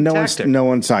interesting And tactic. no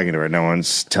one's talking to her. No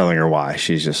one's telling her why.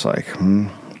 She's just like,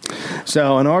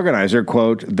 So an organizer,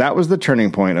 quote, that was the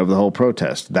turning point of the whole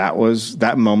protest.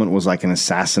 That moment was like an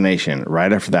assassination.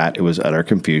 Right after that, it was utter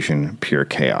confusion, pure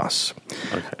chaos.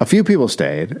 Okay. A few people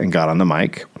stayed and got on the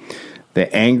mic. They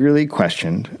angrily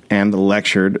questioned and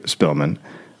lectured Spillman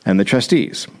and the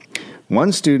trustees.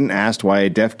 One student asked why a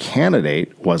deaf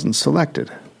candidate wasn't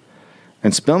selected.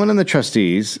 And Spillman and the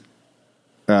trustees,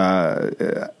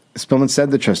 Spillman said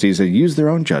the trustees had used their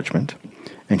own judgment,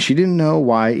 and she didn't know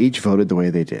why each voted the way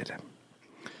they did.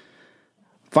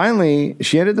 Finally,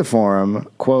 she ended the forum,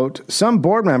 quote, "Some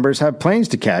board members have planes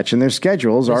to catch and their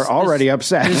schedules are already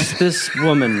upset." This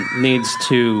woman needs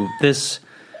to,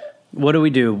 what do we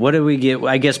do? What do we get?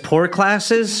 I guess poor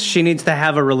classes? She needs to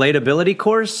have a relatability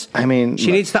course? I mean,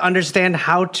 she needs to understand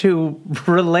how to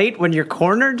relate when you're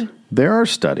cornered? There are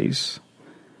studies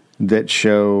that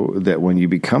show that when you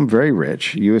become very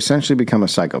rich, you essentially become a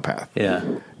psychopath. Yeah.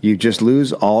 You just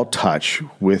lose all touch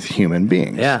with human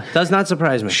beings. Yeah, does not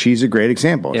surprise me. She's a great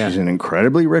example. Yeah. She's an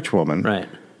incredibly rich woman. Right.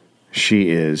 She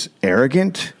is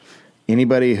arrogant.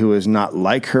 Anybody who is not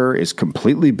like her is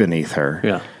completely beneath her.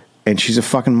 Yeah. And she's a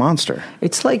fucking monster.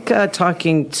 It's like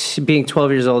being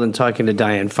 12 years old and talking to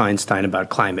Dianne Feinstein about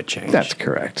climate change. That's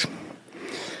correct.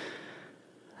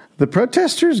 The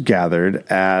protesters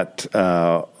gathered at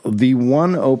the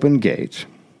one open gate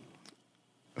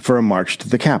for a march to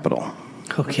the Capitol.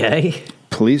 Okay.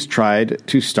 Police tried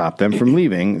to stop them from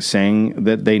leaving, saying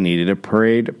that they needed a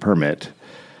parade permit.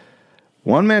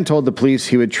 One man told the police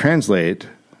he would translate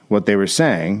what they were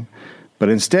saying, but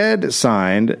instead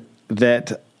signed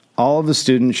that all of the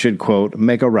students should, quote,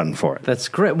 make a run for it. That's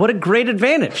great. What a great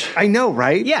advantage. I know,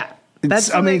 right? Yeah.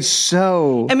 This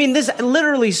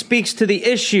literally speaks to the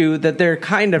issue that they're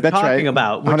kind of talking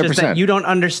about, which 100%. is that you don't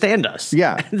understand us.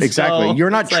 Yeah, exactly. So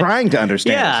You're not trying to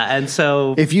understand us. Yeah, and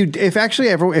so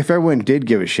if everyone did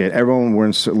give a shit, everyone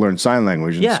would learn sign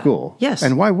language in school. Yes.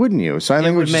 And why wouldn't you? Sign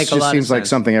language just seems like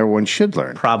something everyone should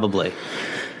learn. Probably.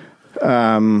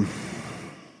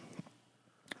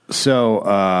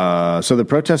 So the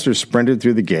protesters sprinted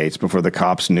through the gates before the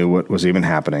cops knew what was even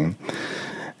happening,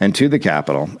 and to the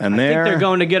Capitol. And I think they're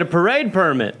going to get a parade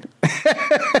permit.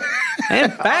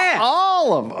 And fast.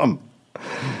 All of them.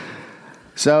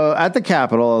 So at the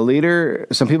Capitol,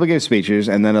 some people gave speeches,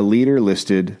 and then a leader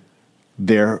listed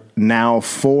their now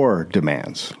 4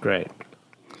 demands. Great.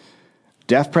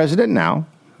 Deaf president now.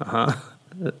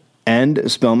 End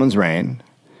Spillman's reign.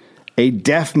 A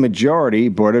deaf majority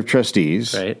board of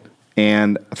trustees. Right.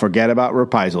 And forget about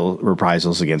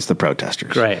reprisals against the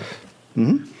protesters. Great.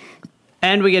 Mm-hmm.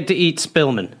 And we get to eat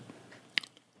Spillman.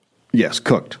 Yes,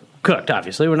 cooked. Cooked,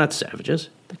 obviously. We're not savages.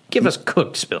 Give us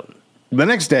cooked Spillman. The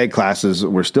next day, classes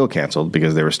were still canceled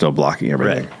because they were still blocking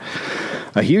everything.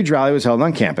 Right. A huge rally was held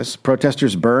on campus.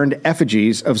 Protesters burned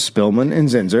effigies of Spillman and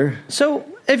Zinsser. So,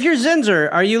 if you're Zinsser,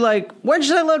 are you like, when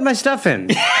should I load my stuff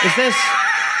in? Is this...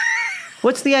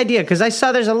 What's the idea? Because I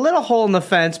saw there's a little hole in the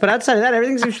fence, but outside of that,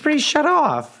 everything's pretty shut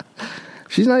off.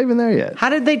 She's not even there yet. How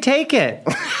did they take it?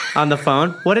 On the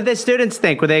phone? What did the students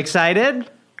think? Were they excited?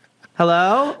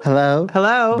 Hello? Hello?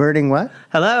 Hello? Burning what?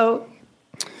 Hello?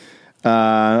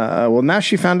 Well, now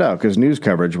she found out because news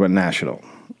coverage went national.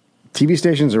 TV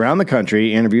stations around the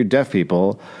country interviewed deaf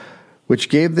people, which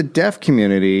gave the deaf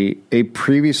community a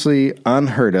previously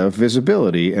unheard of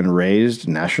visibility and raised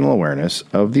national awareness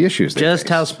of the issues they Just face.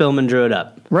 how Spillman drew it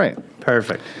up. Right.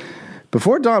 Perfect.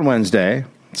 Before dawn Wednesday,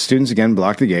 students again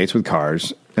blocked the gates with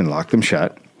cars and locked them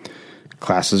shut.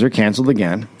 Classes are canceled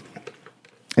again.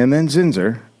 And then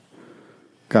Zinsser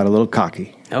got a little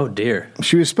cocky. Oh, dear.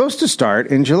 She was supposed to start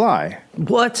in July.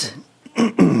 What?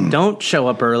 Don't show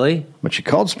up early. But she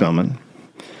called Spillman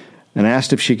and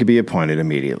asked if she could be appointed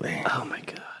immediately. Oh, my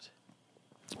God.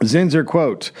 Zinsser,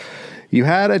 quote, "You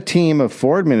had a team of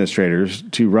 4 administrators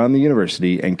to run the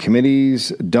university, and committees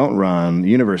don't run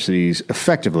universities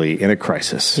effectively in a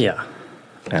crisis." Yeah.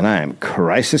 And I am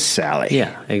Crisis Sally.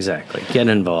 Yeah, exactly. Get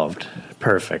involved.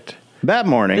 Perfect. That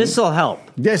morning. This will help.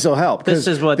 This will help. This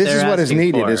is what is asking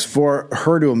needed for. Is for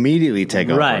her to immediately take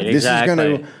over. Right, This exactly. is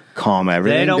going to calm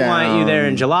everything They don't down. want you there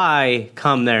in July.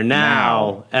 Come there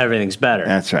now. Everything's better.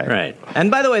 That's right. Right.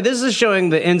 And by the way, this is showing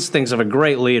the instincts of a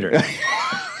great leader.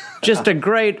 Just a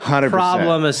great 100%.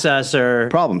 problem assessor.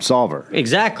 Problem solver.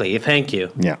 Exactly. Thank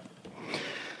you. Yeah.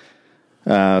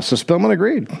 So Spillman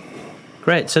agreed.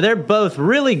 Great. So they're both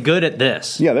really good at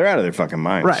this. Yeah, they're out of their fucking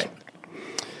minds. Right.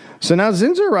 So now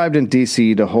Zinsser arrived in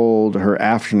D.C. to hold her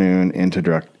afternoon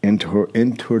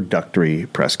introductory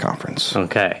press conference.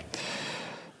 Okay.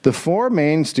 The 4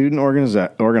 main student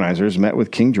organizers met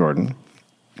with King Jordan,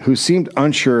 who seemed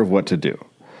unsure of what to do.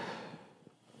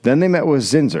 Then they met with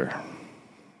Zinsser.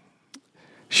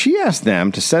 She asked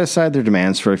them to set aside their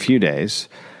demands for a few days,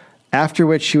 after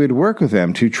which she would work with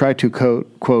them to try to,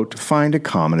 quote, find a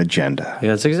common agenda. Yeah,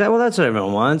 that's exactly. Well, that's what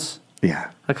everyone wants.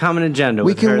 Yeah. A common agenda.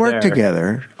 We with can her work there.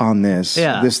 together on this.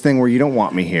 Yeah. This thing where you don't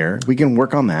want me here. We can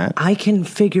work on that. I can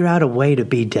figure out a way to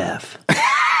be deaf.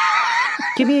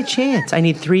 Give me a chance. I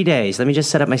need 3 days. Let me just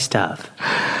set up my stuff.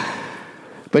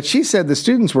 But she said the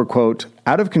students were, quote,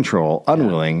 out of control,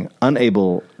 unwilling,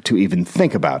 unable to even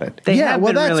think about it. They have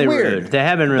been that's really weird. rude. They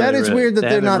have been really That is rude. weird that They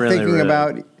they're have been not really thinking rude.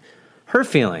 about her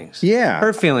feelings. Yeah.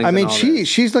 Her feelings. I mean, in all this.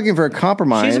 she's looking for a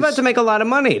compromise. She's about to make a lot of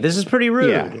money. This is pretty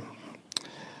rude.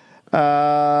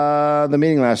 Yeah. The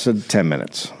meeting lasted 10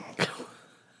 minutes.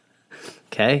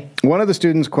 Okay. One of the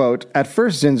students, quote, "At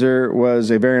first, Zinsser was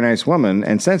a very nice woman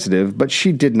and sensitive, but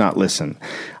she did not listen.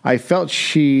 I felt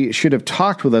she should have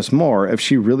talked with us more if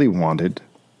she really wanted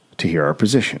to hear our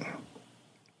position."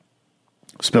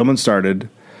 Spillman started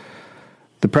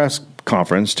the press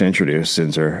conference to introduce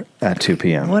Zinsser at 2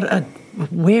 p.m.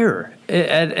 Where?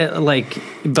 Like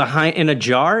behind in a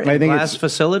jar in a glass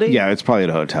facility? Yeah, it's probably at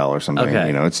a hotel or something. Okay.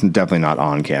 You know, it's definitely not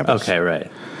on campus. Okay, right.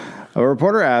 A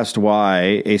reporter asked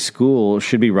why a school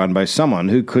should be run by someone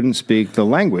who couldn't speak the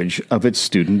language of its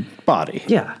student body.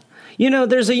 Yeah. You know,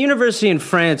 there's a university in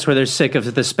France where they're sick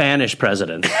of the Spanish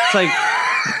president. It's like,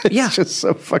 It's just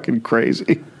so fucking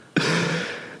crazy.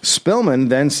 Spillman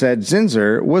then said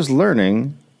Zinsser was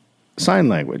learning sign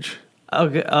language.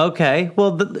 Okay.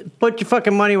 Well, put your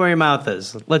fucking money where your mouth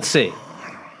is. Let's see.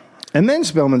 And then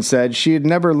Spillman said she had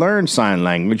never learned sign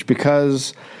language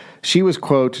because she was,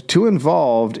 quote, "too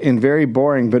involved in very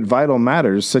boring but vital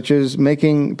matters such as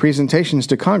making presentations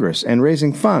to Congress and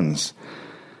raising funds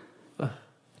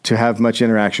to have much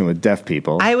interaction with deaf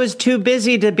people." I was too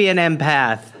busy to be an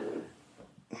empath.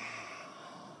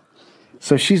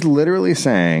 So she's literally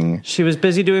saying... She was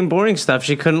busy doing boring stuff.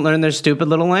 She couldn't learn their stupid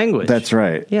little language. That's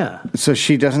right. Yeah. So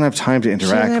she doesn't have time to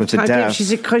interact with the deaf.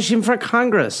 She's in front of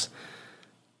Congress.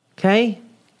 Okay?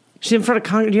 She's in front of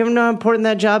Congress. Do you ever know how important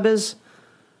that job is?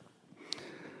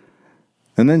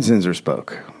 And then Zinsser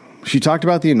spoke. She talked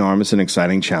about the enormous and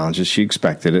exciting challenges she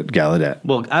expected at Gallaudet.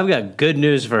 Well, I've got good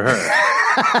news for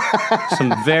her.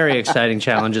 Some very exciting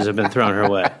challenges have been thrown her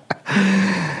way.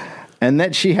 And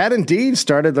that she had indeed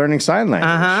started learning sign language.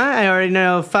 I already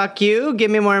know, fuck you,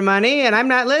 give me more money, and I'm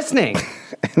not listening.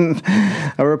 And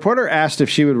a reporter asked if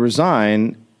she would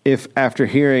resign if, after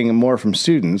hearing more from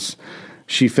students,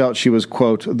 she felt she was,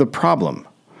 quote, "the problem."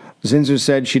 Zinsser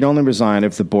said she'd only resign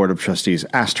if the Board of Trustees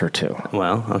asked her to.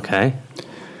 Well, okay.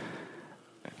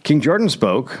 King Jordan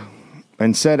spoke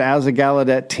and said as a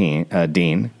Gallaudet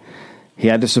dean, he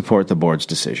had to support the board's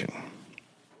decision.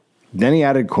 Then he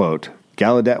added, quote,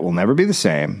 "Gallaudet will never be the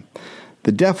same.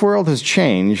 The deaf world has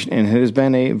changed, and it has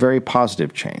been a very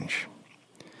positive change."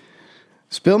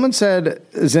 Spillman said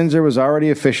Zinsser was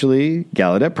already officially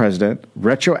Gallaudet president,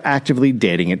 retroactively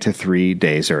dating it to 3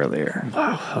 days earlier.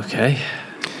 Wow, okay.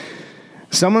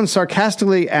 Someone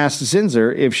sarcastically asked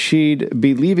Zinsser if she'd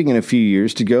be leaving in a few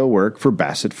years to go work for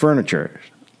Bassett Furniture.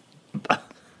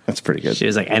 That's pretty good. She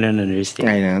was like, I don't understand.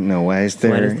 I don't know. Why is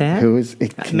there? What is that? Who is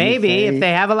it? Maybe if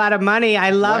they have a lot of money. I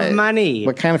love money.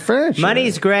 What kind of furniture?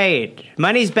 Money's great.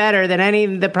 Money's better than any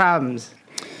of the problems.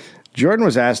 Jordan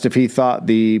was asked if he thought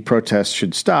the protests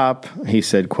should stop. He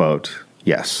said, quote,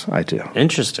 "Yes, I do."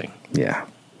 Interesting. Yeah.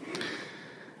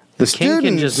 The King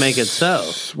can just make it so.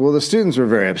 Well, the students were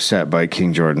very upset by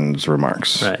King Jordan's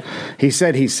remarks. Right. He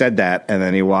said that, and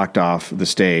then he walked off the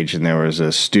stage, and there was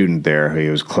a student there who he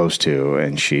was close to,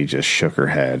 and she just shook her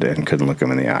head and couldn't look him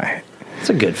in the eye.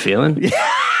 It's a good feeling. Yeah.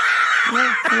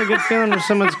 It's a good feeling when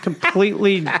someone's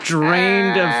completely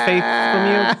drained of faith from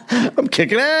you. I'm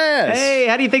kicking ass. Hey,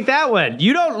 how do you think that went?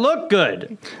 You don't look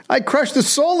good. I crushed the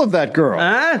soul of that girl.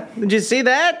 Huh? Did you see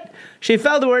that? She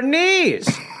fell to her knees.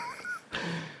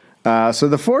 So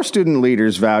the 4 student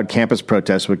leaders vowed campus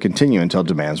protests would continue until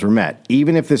demands were met,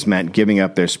 even if this meant giving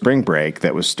up their spring break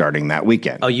that was starting that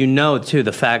weekend. Oh, you know, too,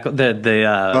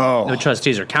 the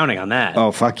trustees are counting on that.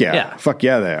 Oh, fuck yeah. Yeah. Fuck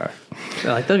yeah, they are.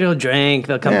 They're like, they'll go drink,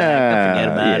 they'll come back,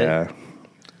 they'll forget about it.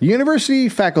 University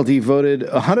faculty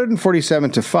voted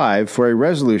 147 to 5 for a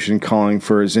resolution calling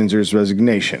for Zinsser's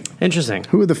resignation. Interesting.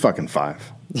 Who are the fucking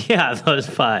 5? Yeah, those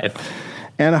 5.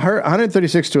 And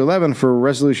 136 to 11 for a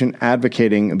resolution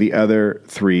advocating the other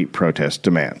 3 protest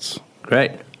demands.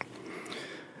 Great.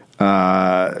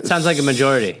 Sounds like a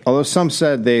majority. Although some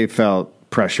said they felt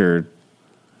pressured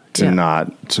to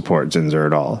not support Zinsser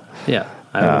at all. Yeah,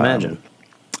 I would imagine.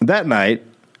 That night,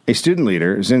 a student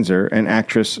leader, Zinsser, and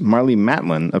actress Marlee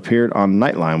Matlin appeared on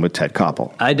Nightline with Ted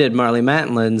Koppel. I did Marlee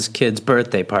Matlin's kid's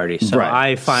birthday party, so Right.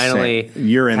 I finally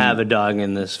have a dog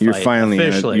in this fight.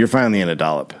 You're finally in a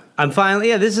dollop. I'm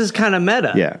finally, this is kind of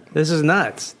meta. Yeah. This is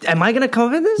nuts. Am I going to come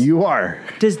up with this? You are.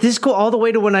 Does this go all the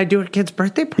way to when I do a kid's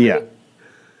birthday party? Yeah.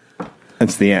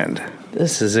 That's the end.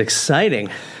 This is exciting.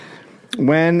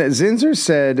 When Zinsser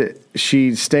said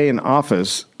she'd stay in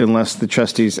office unless the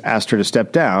trustees asked her to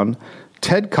step down,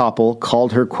 Ted Koppel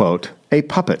called her, quote, a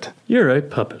puppet. You're a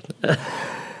puppet.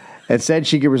 and said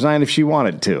she could resign if she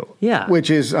wanted to. Yeah. Which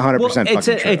is 100% fucking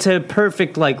true. It's a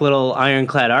perfect, like, little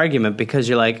ironclad argument because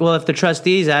you're like, well, if the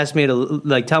trustees ask me to,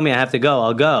 like, tell me I have to go,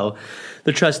 I'll go.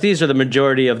 The trustees are the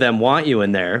majority of them want you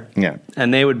in there. Yeah.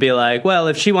 And they would be like, well,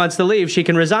 if she wants to leave, she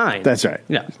can resign. That's right.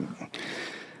 Yeah.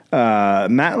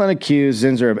 Matlin accused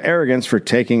Zinsser of arrogance for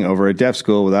taking over a deaf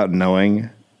school without knowing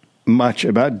much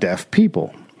about deaf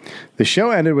people. The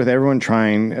show ended with everyone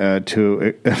trying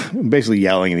to basically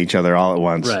yelling at each other all at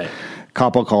once. Right.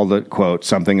 Koppel called it, quote,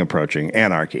 something approaching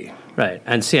anarchy. Right.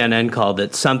 And CNN called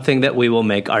it something that we will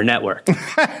make our network.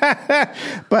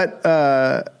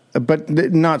 But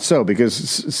not so, because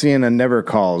CNN never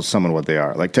calls someone what they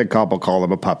are. Like Ted Koppel called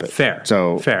them a puppet. Fair.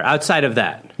 So fair. Outside of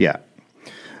that. Yeah.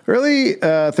 Early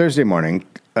Thursday morning,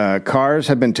 cars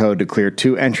had been towed to clear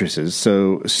 2 entrances,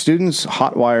 so students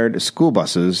hot-wired school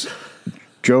buses,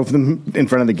 drove them in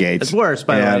front of the gates. It's worse,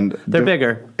 by the way. They're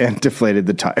bigger. And deflated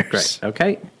the tires. Great.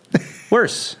 Okay.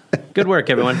 Worse. Good work,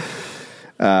 everyone.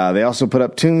 They also put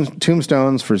up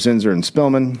tombstones for Zinsser and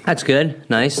Spillman. That's good.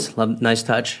 Nice. Nice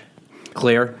touch.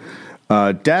 Clear.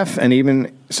 Deaf and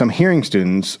even some hearing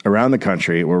students around the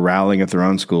country were rallying at their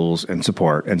own schools in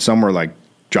support, and some were like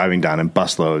driving down in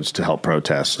busloads to help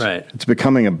protest. Right. It's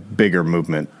becoming a bigger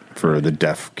movement for the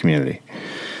deaf community.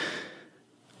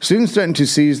 Students threatened to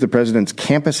seize the president's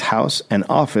campus house and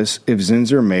office if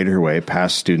Zinsser made her way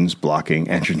past students blocking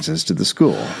entrances to the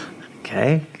school.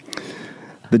 Okay.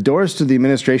 The doors to the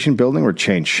administration building were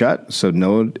chained shut, so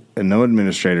no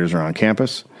administrators are on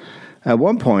campus. At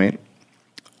one point,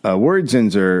 they were worried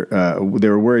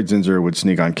Zinsser would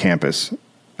sneak on campus,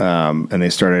 and they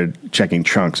started checking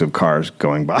trunks of cars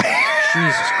going by.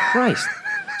 Jesus Christ.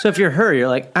 So if you're her, you're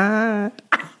like, I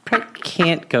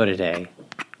can't go today.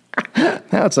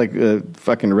 Now it's like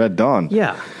fucking Red Dawn.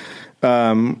 Yeah.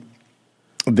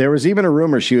 There was even a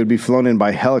rumor she would be flown in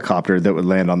by helicopter that would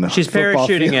land on the She's football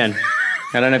parachuting field. in.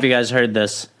 I don't know if you guys heard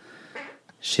this.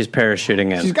 She's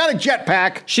parachuting in. She's got a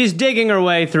jetpack. She's digging her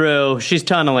way through. She's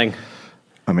tunneling.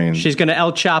 I mean, She's going to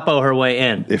El Chapo her way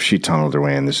in. if she tunneled her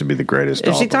way in, this would be the greatest.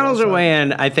 If she dollop of tunnels all her time. way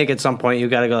in, I think at some point you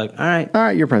got to go like, all right. All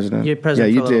right, you're president. You're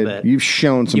president Yeah, for a you little did. bit. You've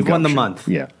shown some. You've won the gumption. month.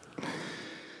 Yeah.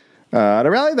 At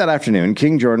a rally that afternoon,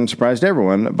 King Jordan surprised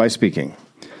everyone by speaking.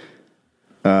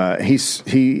 He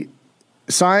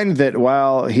signed that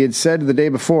while he had said the day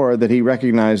before that he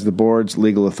recognized the board's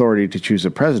legal authority to choose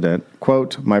a president,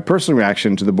 quote, my personal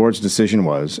reaction to the board's decision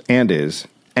was, and is,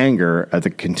 anger at the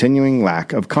continuing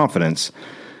lack of confidence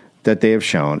that they have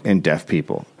shown in deaf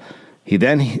people. He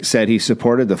then said he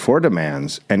supported the 4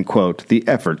 demands and, quote, the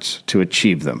efforts to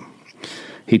achieve them.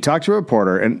 He talked to a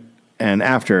reporter and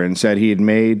after and said he had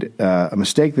made a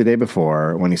mistake the day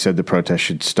before when he said the protest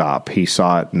should stop. He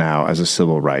saw it now as a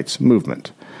civil rights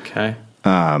movement. Okay.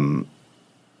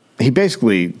 He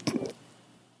basically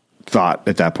thought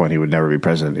at that point he would never be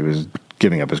president. He was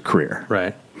giving up his career.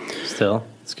 Right. Still,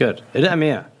 it's good.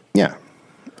 Yeah. Yeah.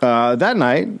 That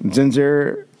night,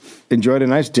 Zinsser enjoyed a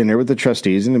nice dinner with the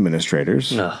trustees and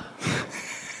administrators. Ugh.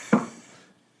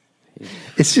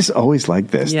 It's just always like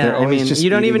this. Yeah, They're I always mean, just you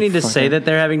don't even eating need to say fucking- that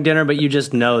they're having dinner, but you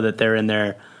just know that they're in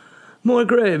there. More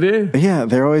gravy. Yeah,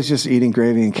 they're always just eating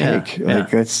gravy and cake. Yeah,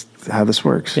 Like, yeah. that's how this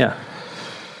works. Yeah.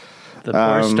 The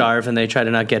poor starve and they try to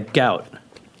not get gout.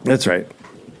 That's right.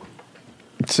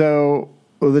 So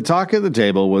the talk at the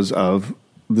table was of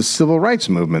the civil rights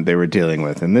movement they were dealing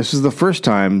with, and this is the first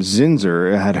time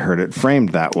Zinsser had heard it framed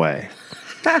that way.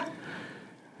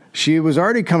 She was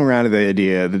already coming around to the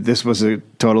idea that this was a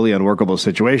totally unworkable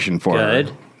situation for Good.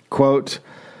 her. Quote,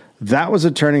 that was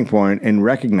a turning point in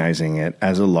recognizing it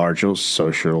as a larger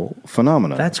social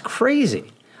phenomenon. That's crazy.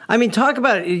 I mean, talk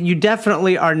about it. You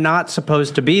definitely are not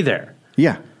supposed to be there.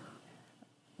 Yeah.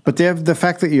 But they have the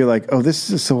fact that you're like, oh, this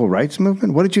is a civil rights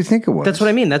movement? What did you think it was? That's what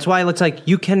I mean. That's why it looks like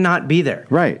you cannot be there.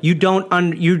 Right. You don't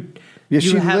Yeah,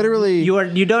 she literally-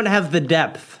 you don't have the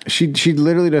depth. She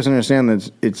literally doesn't understand that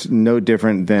it's no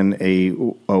different than a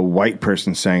white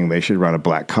person saying they should run a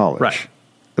black college. Right.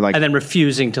 Like, And then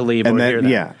refusing to leave and or then, hear that.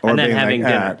 yeah. Or and then being having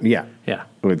like, dinner. yeah. Yeah.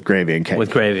 With gravy and cake.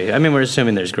 With gravy. I mean, we're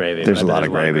assuming there's gravy. There's a but lot of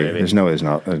gravy. There's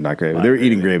not gravy. They were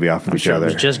eating gravy off of each Sure, other.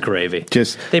 it was just gravy.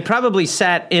 Just- they probably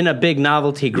sat in a big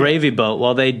novelty gravy boat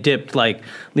while they dipped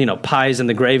pies in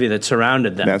the gravy that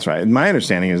surrounded them. That's right. My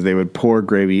understanding is they would pour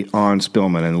gravy on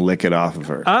Spillman and lick it off of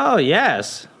her. Oh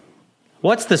yes.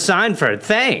 What's the sign for it?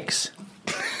 Thanks.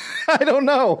 I don't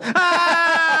know.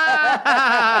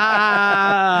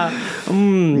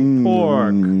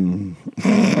 Pork.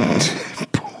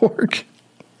 Pork.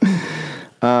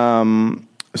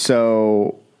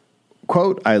 So,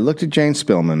 quote, I looked at Jane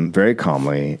Spillman very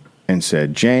calmly and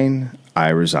said, Jane, I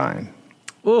resign.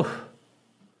 Ooh.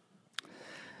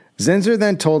 Zinsser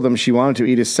then told them she wanted to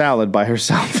eat a salad by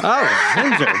herself. Oh,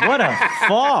 Zinsser, what a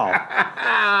fall.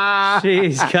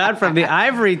 She's got from the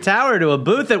ivory tower to a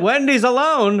booth at Wendy's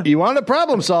alone. You want a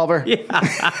problem solver.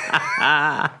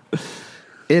 Yeah.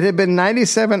 It had been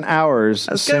 97 hours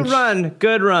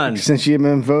Good run. since she had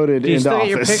been voted Do you into still office.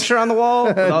 get your picture on the wall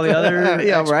with all the other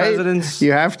Yeah, ex-presidents? right?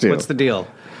 You have to. What's the deal?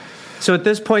 So at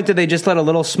this point, did they just let a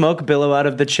little smoke billow out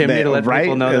of the chimney to let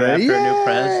people know they're after a new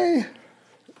press?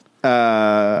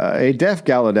 A deaf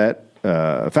Gallaudet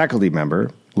faculty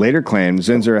member later claimed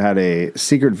Zinsser had a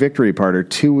secret victory party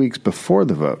 2 weeks before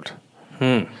the vote.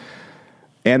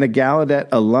 And a Gallaudet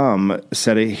alum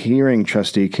said a hearing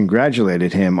trustee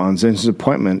congratulated him on Zinser's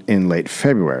appointment in late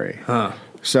February.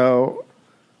 So,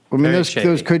 I mean,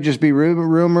 those could just be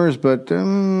rumors, but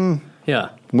Yeah.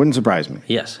 wouldn't surprise me.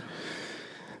 Yes.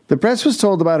 The press was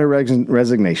told about her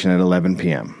resignation at 11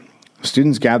 p.m.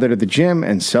 Students gathered at the gym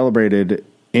and celebrated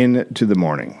into the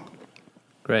morning.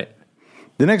 Great.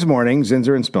 The next morning,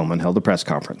 Zinsser and Spillman held a press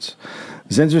conference.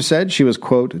 Zinsser said she was,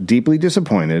 quote, deeply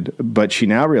disappointed, but she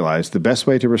now realized the best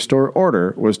way to restore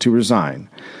order was to resign.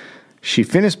 She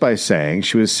finished by saying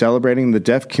she was celebrating the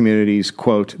deaf community's,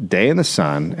 quote, day in the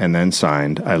sun, and then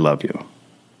signed, I love you.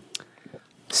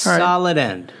 Solid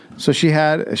end. So she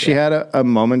had a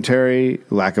momentary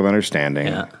lack of understanding,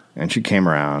 Yeah. and she came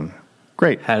around.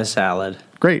 Great. Had a salad.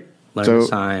 Great. Learned so to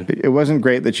sign. It wasn't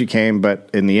great that she came, but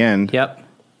in the end, Yep.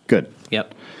 good.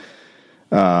 Yep.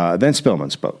 Then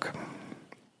Spillman spoke.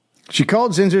 She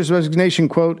called Zinsser's resignation,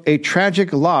 quote, a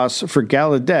tragic loss for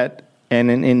Gallaudet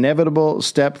and an inevitable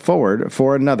step forward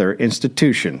for another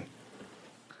institution.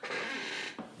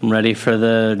 I'm ready for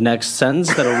the next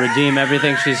sentence that'll redeem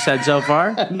everything she's said so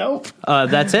far. Nope.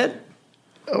 That's it?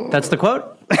 That's the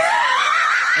quote?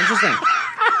 Interesting.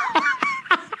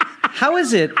 How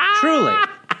is it, truly,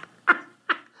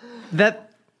 that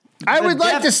I would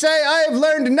like to say I have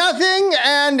learned nothing,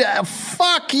 and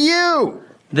fuck you.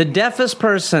 the deafest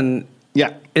person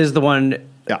Yeah, is the one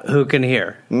Yeah. who can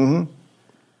hear?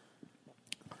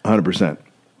 100%.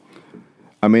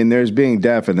 I mean, there's being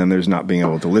deaf, and then there's not being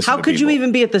able to listen How to could you people.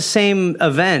 even be at the same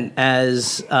event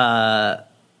as, what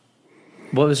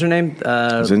was her name?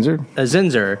 Zinsser?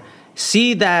 Zinsser.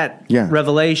 See that Yeah.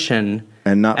 revelation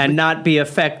And not be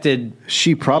affected.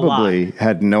 She probably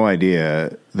had no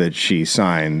idea that she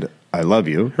signed I love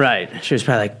you. Right. She was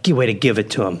probably like, way to give it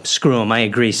to him. Screw him. I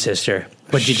agree, sister.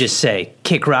 What'd you just say?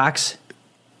 Kick rocks?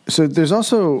 So there's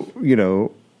also, and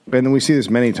then we see this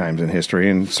many times in history,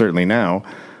 and certainly now,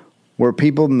 where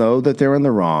people know that they're in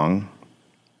the wrong,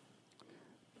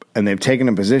 and they've taken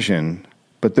a position,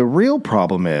 but the real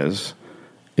problem is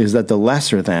that the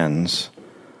lesser thans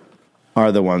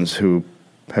are the ones who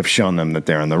have shown them that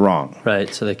they're in the wrong.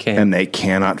 Right, so they can't. And they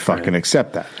cannot fucking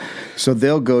accept that. So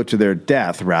they'll go to their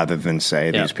death rather than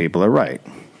say these people are right.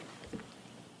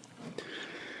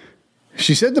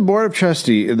 She said the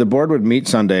board would meet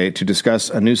Sunday to discuss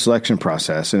a new selection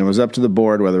process, and it was up to the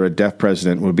board whether a deaf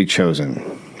president would be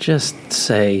chosen. Just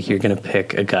say you're going to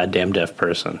pick a goddamn deaf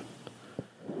person.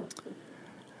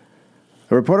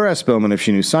 A reporter asked Spillman if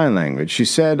she knew sign language. She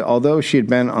said although she had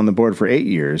been on the board for 8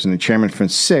 years and the chairman for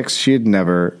 6, she had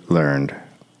never learned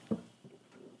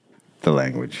the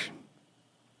language.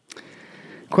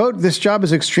 Quote, this job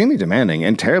is extremely demanding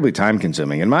and terribly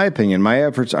time-consuming. In my opinion, my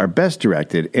efforts are best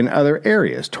directed in other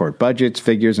areas toward budgets,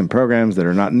 figures, and programs that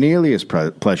are not nearly as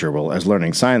pleasurable as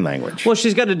learning sign language. Well,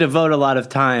 she's got to devote a lot of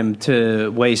time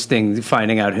to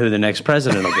finding out who the next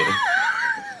president will be.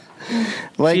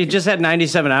 She just had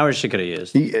 97 hours she could have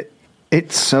used.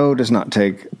 It so does not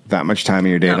take that much time in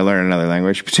your day to learn another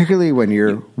language, particularly when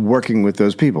you're working with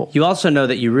those people. You also know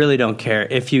that you really don't care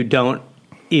if you don't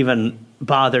even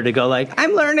bother to go like,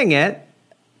 I'm learning it.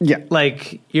 Yeah.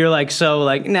 Like, you're like,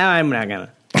 no, I'm not going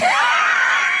to.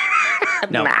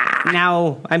 No.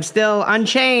 Now, I'm still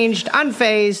unchanged,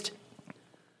 unfazed.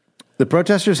 The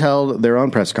protesters held their own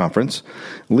press conference.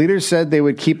 Leaders said they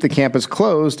would keep the campus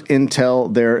closed until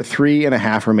their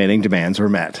 3.5 remaining demands were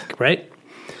met. Right?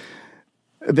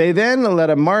 They then led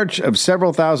a march of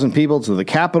several thousand people to the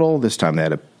Capitol. This time they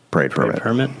had a parade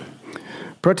permit.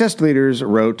 Protest leaders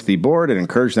wrote the board and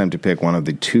encouraged them to pick one of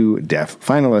the 2 deaf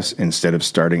finalists instead of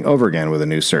starting over again with a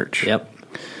new search. Yep.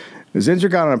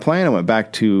 Zinsser got on a plane and went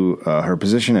back to her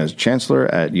position as chancellor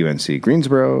at UNC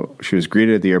Greensboro. She was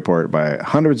greeted at the airport by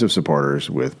hundreds of supporters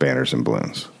with banners and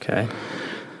balloons. Okay.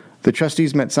 The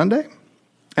trustees met Sunday.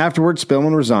 Afterwards,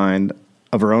 Spillman resigned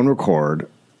of her own accord,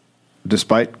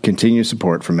 despite continued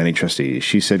support from many trustees.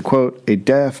 She said, quote, a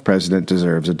deaf president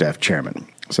deserves a deaf chairman.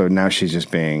 So now she's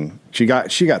just she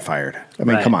got fired. I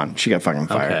mean, come on. She got fucking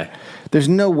fired. Okay. There's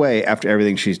no way after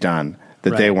everything she's done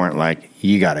that they weren't like,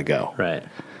 you got to go. Right.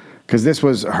 Because this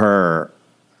was her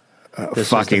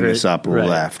fucking this up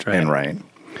left and right.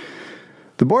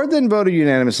 The board then voted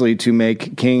unanimously to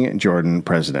make King Jordan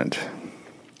president.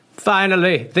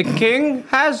 Finally, the king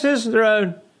has his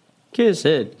throne. Kiss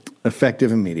it.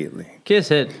 Effective immediately.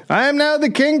 Kiss it. I am now the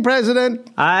king president.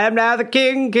 I am now the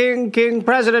king,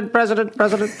 president.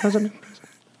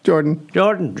 Jordan.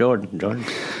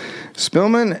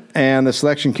 Spillman and the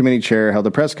selection committee chair held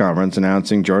a press conference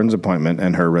announcing Jordan's appointment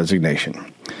and her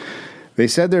resignation. They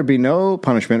said there'd be no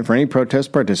punishment for any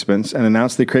protest participants and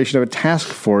announced the creation of a task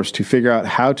force to figure out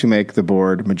how to make the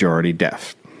board majority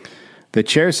deaf. The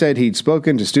chair said he'd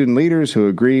spoken to student leaders who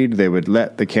agreed they would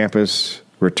let the campus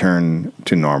return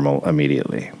to normal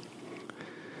immediately.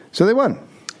 So they won.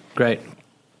 Great.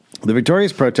 The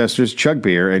victorious protesters chugged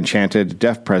beer and chanted,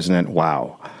 "Deaf President,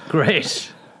 wow."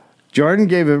 Great. Jordan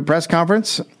gave a press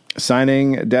conference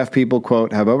signing deaf people,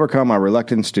 quote, "have overcome our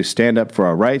reluctance to stand up for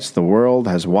our rights. The world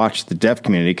has watched the deaf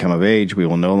community come of age. We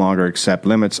will no longer accept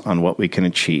limits on what we can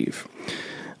achieve."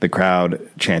 The crowd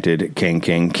chanted, "King,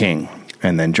 King, King."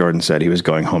 And then Jordan said he was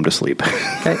going home to sleep.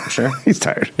 Okay, sure. He's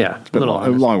tired. Yeah. It's been a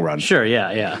long run. Sure,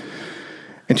 yeah.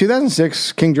 In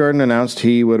 2006, King Jordan announced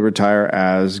he would retire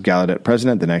as Gallaudet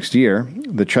president the next year.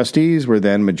 The trustees were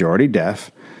then majority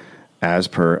deaf, as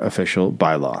per official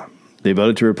bylaw. They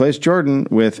voted to replace Jordan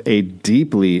with a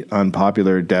deeply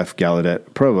unpopular deaf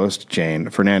Gallaudet provost,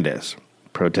 Jane Fernandez.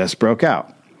 Protests broke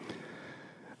out.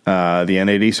 The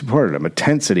NAD supported him. A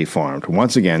tent city formed.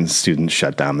 Once again, students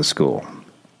shut down the school.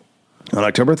 On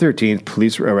October 13th,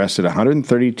 police arrested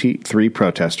 133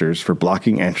 protesters for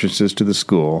blocking entrances to the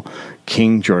school.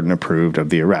 King Jordan approved of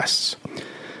the arrests.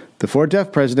 The four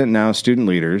deaf president, now student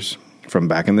leaders from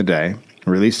back in the day,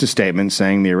 released a statement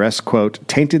saying the arrests, quote,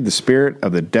 tainted the spirit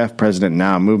of the Deaf President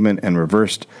Now movement and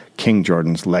reversed King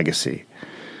Jordan's legacy.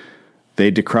 They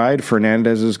decried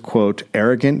Fernandez's, quote,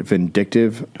 arrogant,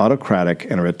 vindictive, autocratic,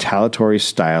 and retaliatory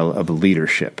style of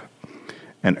leadership,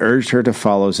 and urged her to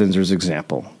follow Zinser's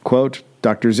example. Quote,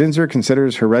 Dr. Zinser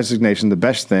considers her resignation the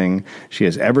best thing she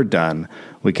has ever done.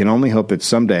 We can only hope that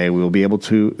someday we will be able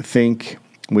to thank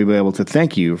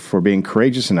you for being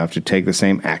courageous enough to take the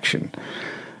same action.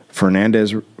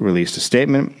 Fernandez released a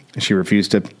statement. She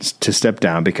refused to step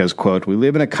down because, quote, we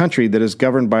live in a country that is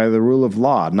governed by the rule of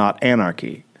law, not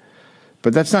anarchy.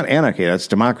 But that's not anarchy, that's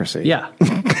democracy. Yeah.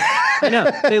 I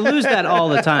know. They lose that all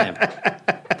the time.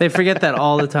 They forget that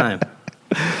all the time.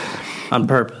 On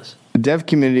purpose. Deaf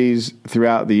communities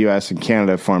throughout the U.S. and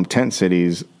Canada formed tent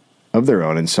cities of their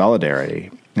own in solidarity.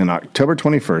 On October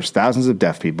 21st, thousands of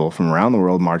deaf people from around the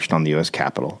world marched on the U.S.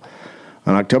 Capitol.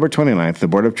 On October 29th, the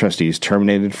Board of Trustees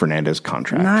terminated Fernandez's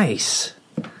contract. Nice.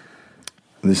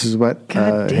 This is what,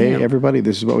 hey, everybody,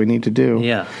 this is what we need to do.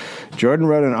 Yeah. Jordan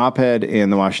wrote an op-ed in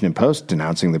the Washington Post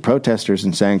denouncing the protesters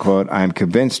and saying, quote, I am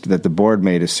convinced that the board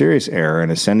made a serious error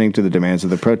in ascending to the demands of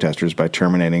the protesters by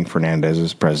terminating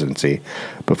Fernandez's presidency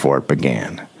before it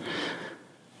began.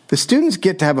 The students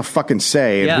get to have a fucking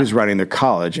say in who's running their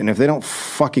college, and if they don't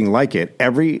fucking like it,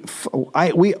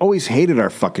 we always hated our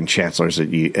fucking chancellors at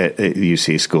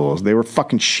UC schools. They were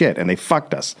fucking shit, and they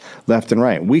fucked us left and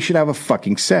right. We should have a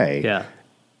fucking say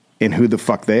in who the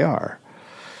fuck they are.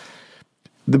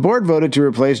 The board voted to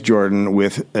replace Jordan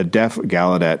with a deaf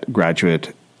Gallaudet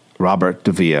graduate, Robert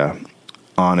Davia,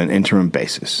 on an interim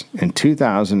basis. In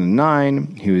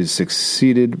 2009, he was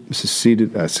succeeded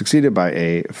by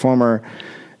a former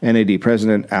NAD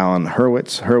president, Alan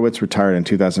Hurwitz. Hurwitz retired in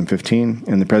 2015,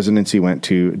 and the presidency went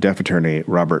to deaf attorney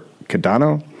Roberta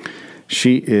Cardano.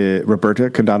 She is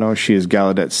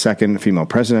Gallaudet's second female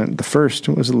president. The first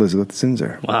was Elizabeth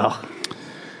Zinser. Wow.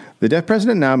 The Deaf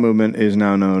President Now movement is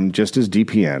now known just as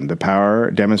DPN. The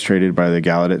power demonstrated by the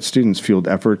Gallaudet students fueled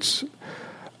efforts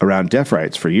around deaf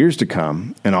rights for years to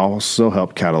come and also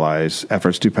helped catalyze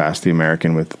efforts to pass the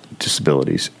American with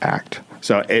Disabilities Act.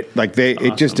 So it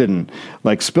just didn't,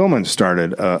 like Spillman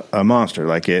started a monster.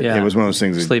 Like it was one of those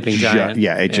things. Sleeping giant.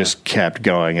 Just kept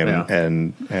going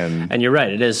and you're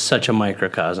right. It is such a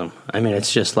microcosm. I mean,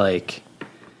 it's just like,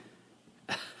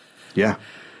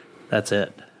 that's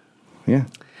it. Yeah.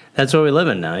 That's what we live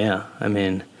in now, yeah. I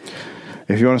mean,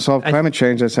 if you want to solve climate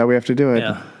change, that's how we have to do it.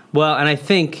 Yeah. Well, and I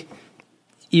think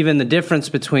even the difference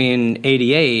between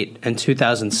 88 and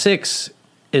 2006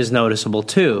 is noticeable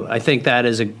too. I think that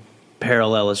is a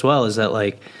parallel as well, is that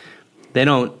like they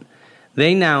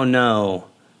now know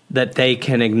that they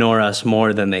can ignore us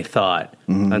more than they thought.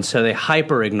 Mm-hmm. And so they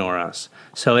hyper ignore us.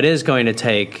 So it is going to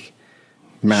take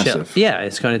massive.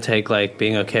 It's going to take like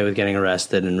being okay with getting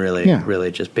arrested and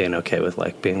really just being okay with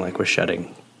like being like we're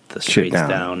shutting the streets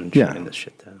down and shutting this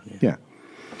shit down. Yeah.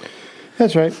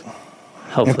 That's right.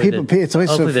 Hopefully, it's always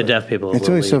hopefully so the deaf people. It's will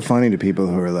always so leave. funny to people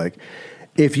who are like,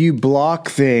 if you block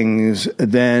things,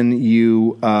 then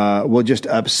you will just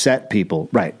upset people.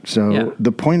 Right. So Yeah.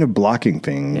 the point of blocking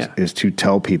things Yeah. is to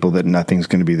tell people that nothing's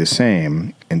going to be the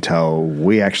same until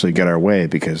we actually get our way,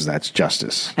 because that's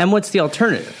justice. And what's the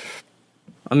alternative?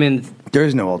 I mean, There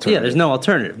is no alternative. yeah, there's no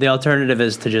alternative. The alternative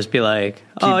is to just be like,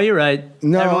 "Oh, you're right.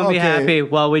 No, Everyone be okay. happy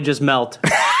while we just melt."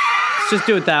 Let's just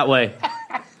do it that way.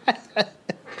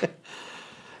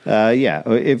 Yeah.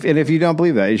 If you don't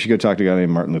believe that, you should go talk to a guy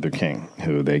named Martin Luther King,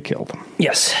 who they killed.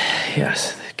 Yes.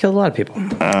 Killed a lot of people.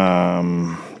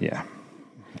 Yeah.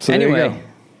 So there you Anyway.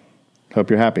 go. Hope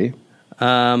you're happy.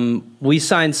 We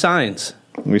signed signs.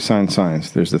 We signed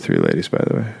signs. There's the three ladies, by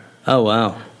the way. Oh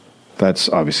wow. That's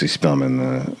obviously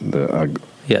Spillman, the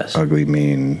Yes. ugly,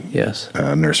 mean, Yes.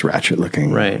 Nurse Ratched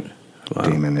looking, Right. Wow.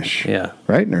 demonish. Yeah.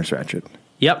 Right, Nurse Ratched.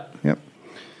 Yep. Yep.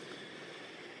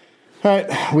 All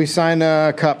right, we sign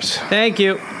cups, Thank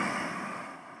you.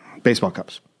 baseball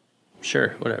cups.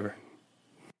 Sure. Whatever.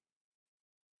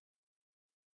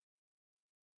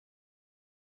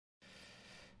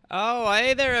 Oh,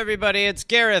 hey there, everybody. It's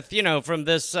Gareth, from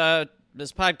this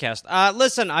podcast.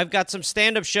 Listen, I've got some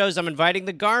stand-up shows I'm inviting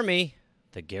the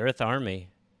Gareth Army,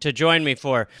 to join me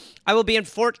for. I will be in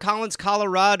Fort Collins,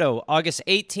 Colorado, August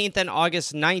 18th and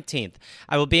August 19th.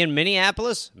 I will be in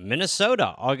Minneapolis,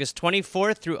 Minnesota, August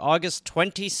 24th through August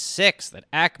 26th at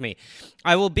Acme.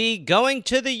 I will be going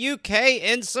to the UK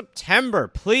in September.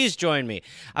 Please join me.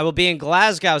 I will be in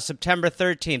Glasgow, September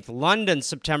 13th, London,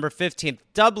 September 15th,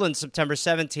 Dublin, September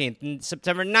 17th, and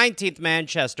September 19th,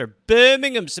 Manchester,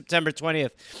 Birmingham, September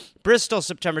 20th, Bristol,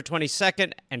 September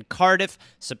 22nd, and Cardiff,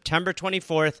 September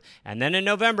 24th. And then in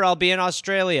November, I'll be in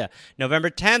Australia. November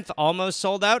 10th, almost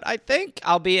sold out, I think.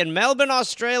 I'll be in Melbourne,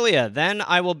 Australia. Then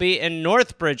I will be in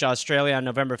Northbridge, Australia on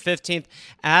November 15th.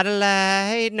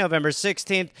 Adelaide, November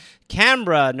 16th.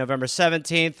 Canberra, November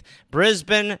 17th.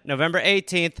 Brisbane, November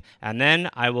 18th. And then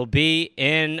I will be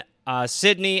in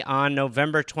Sydney on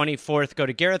November 24th. Go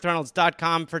to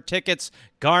GarethReynolds.com for tickets.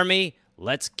 Garmy,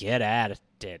 let's get at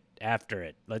it after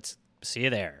it. Let's see you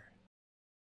there.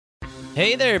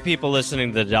 Hey there, people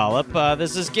listening to The Dollop.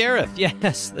 This is Gareth.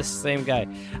 Yes, this same guy.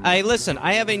 Listen,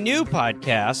 I have a new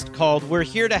podcast called We're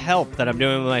Here to Help that I'm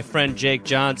doing with my friend Jake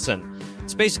Johnson.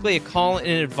 It's basically a call and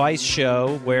advice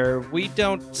show where we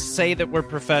don't say that we're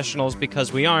professionals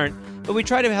because we aren't, but we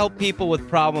try to help people with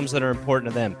problems that are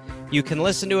important to them. You can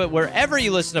listen to it wherever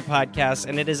you listen to podcasts,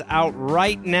 and it is out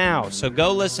right now. So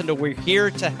go listen to We're Here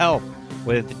to Help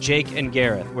with Jake and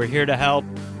Gareth. We're Here to Help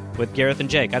with Gareth and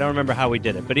Jake. I don't remember how we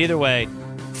did it, but either way,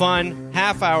 fun,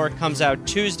 half hour, comes out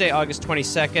Tuesday, August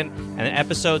 22nd, and the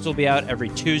episodes will be out every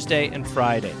Tuesday and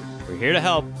Friday. We're Here to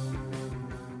Help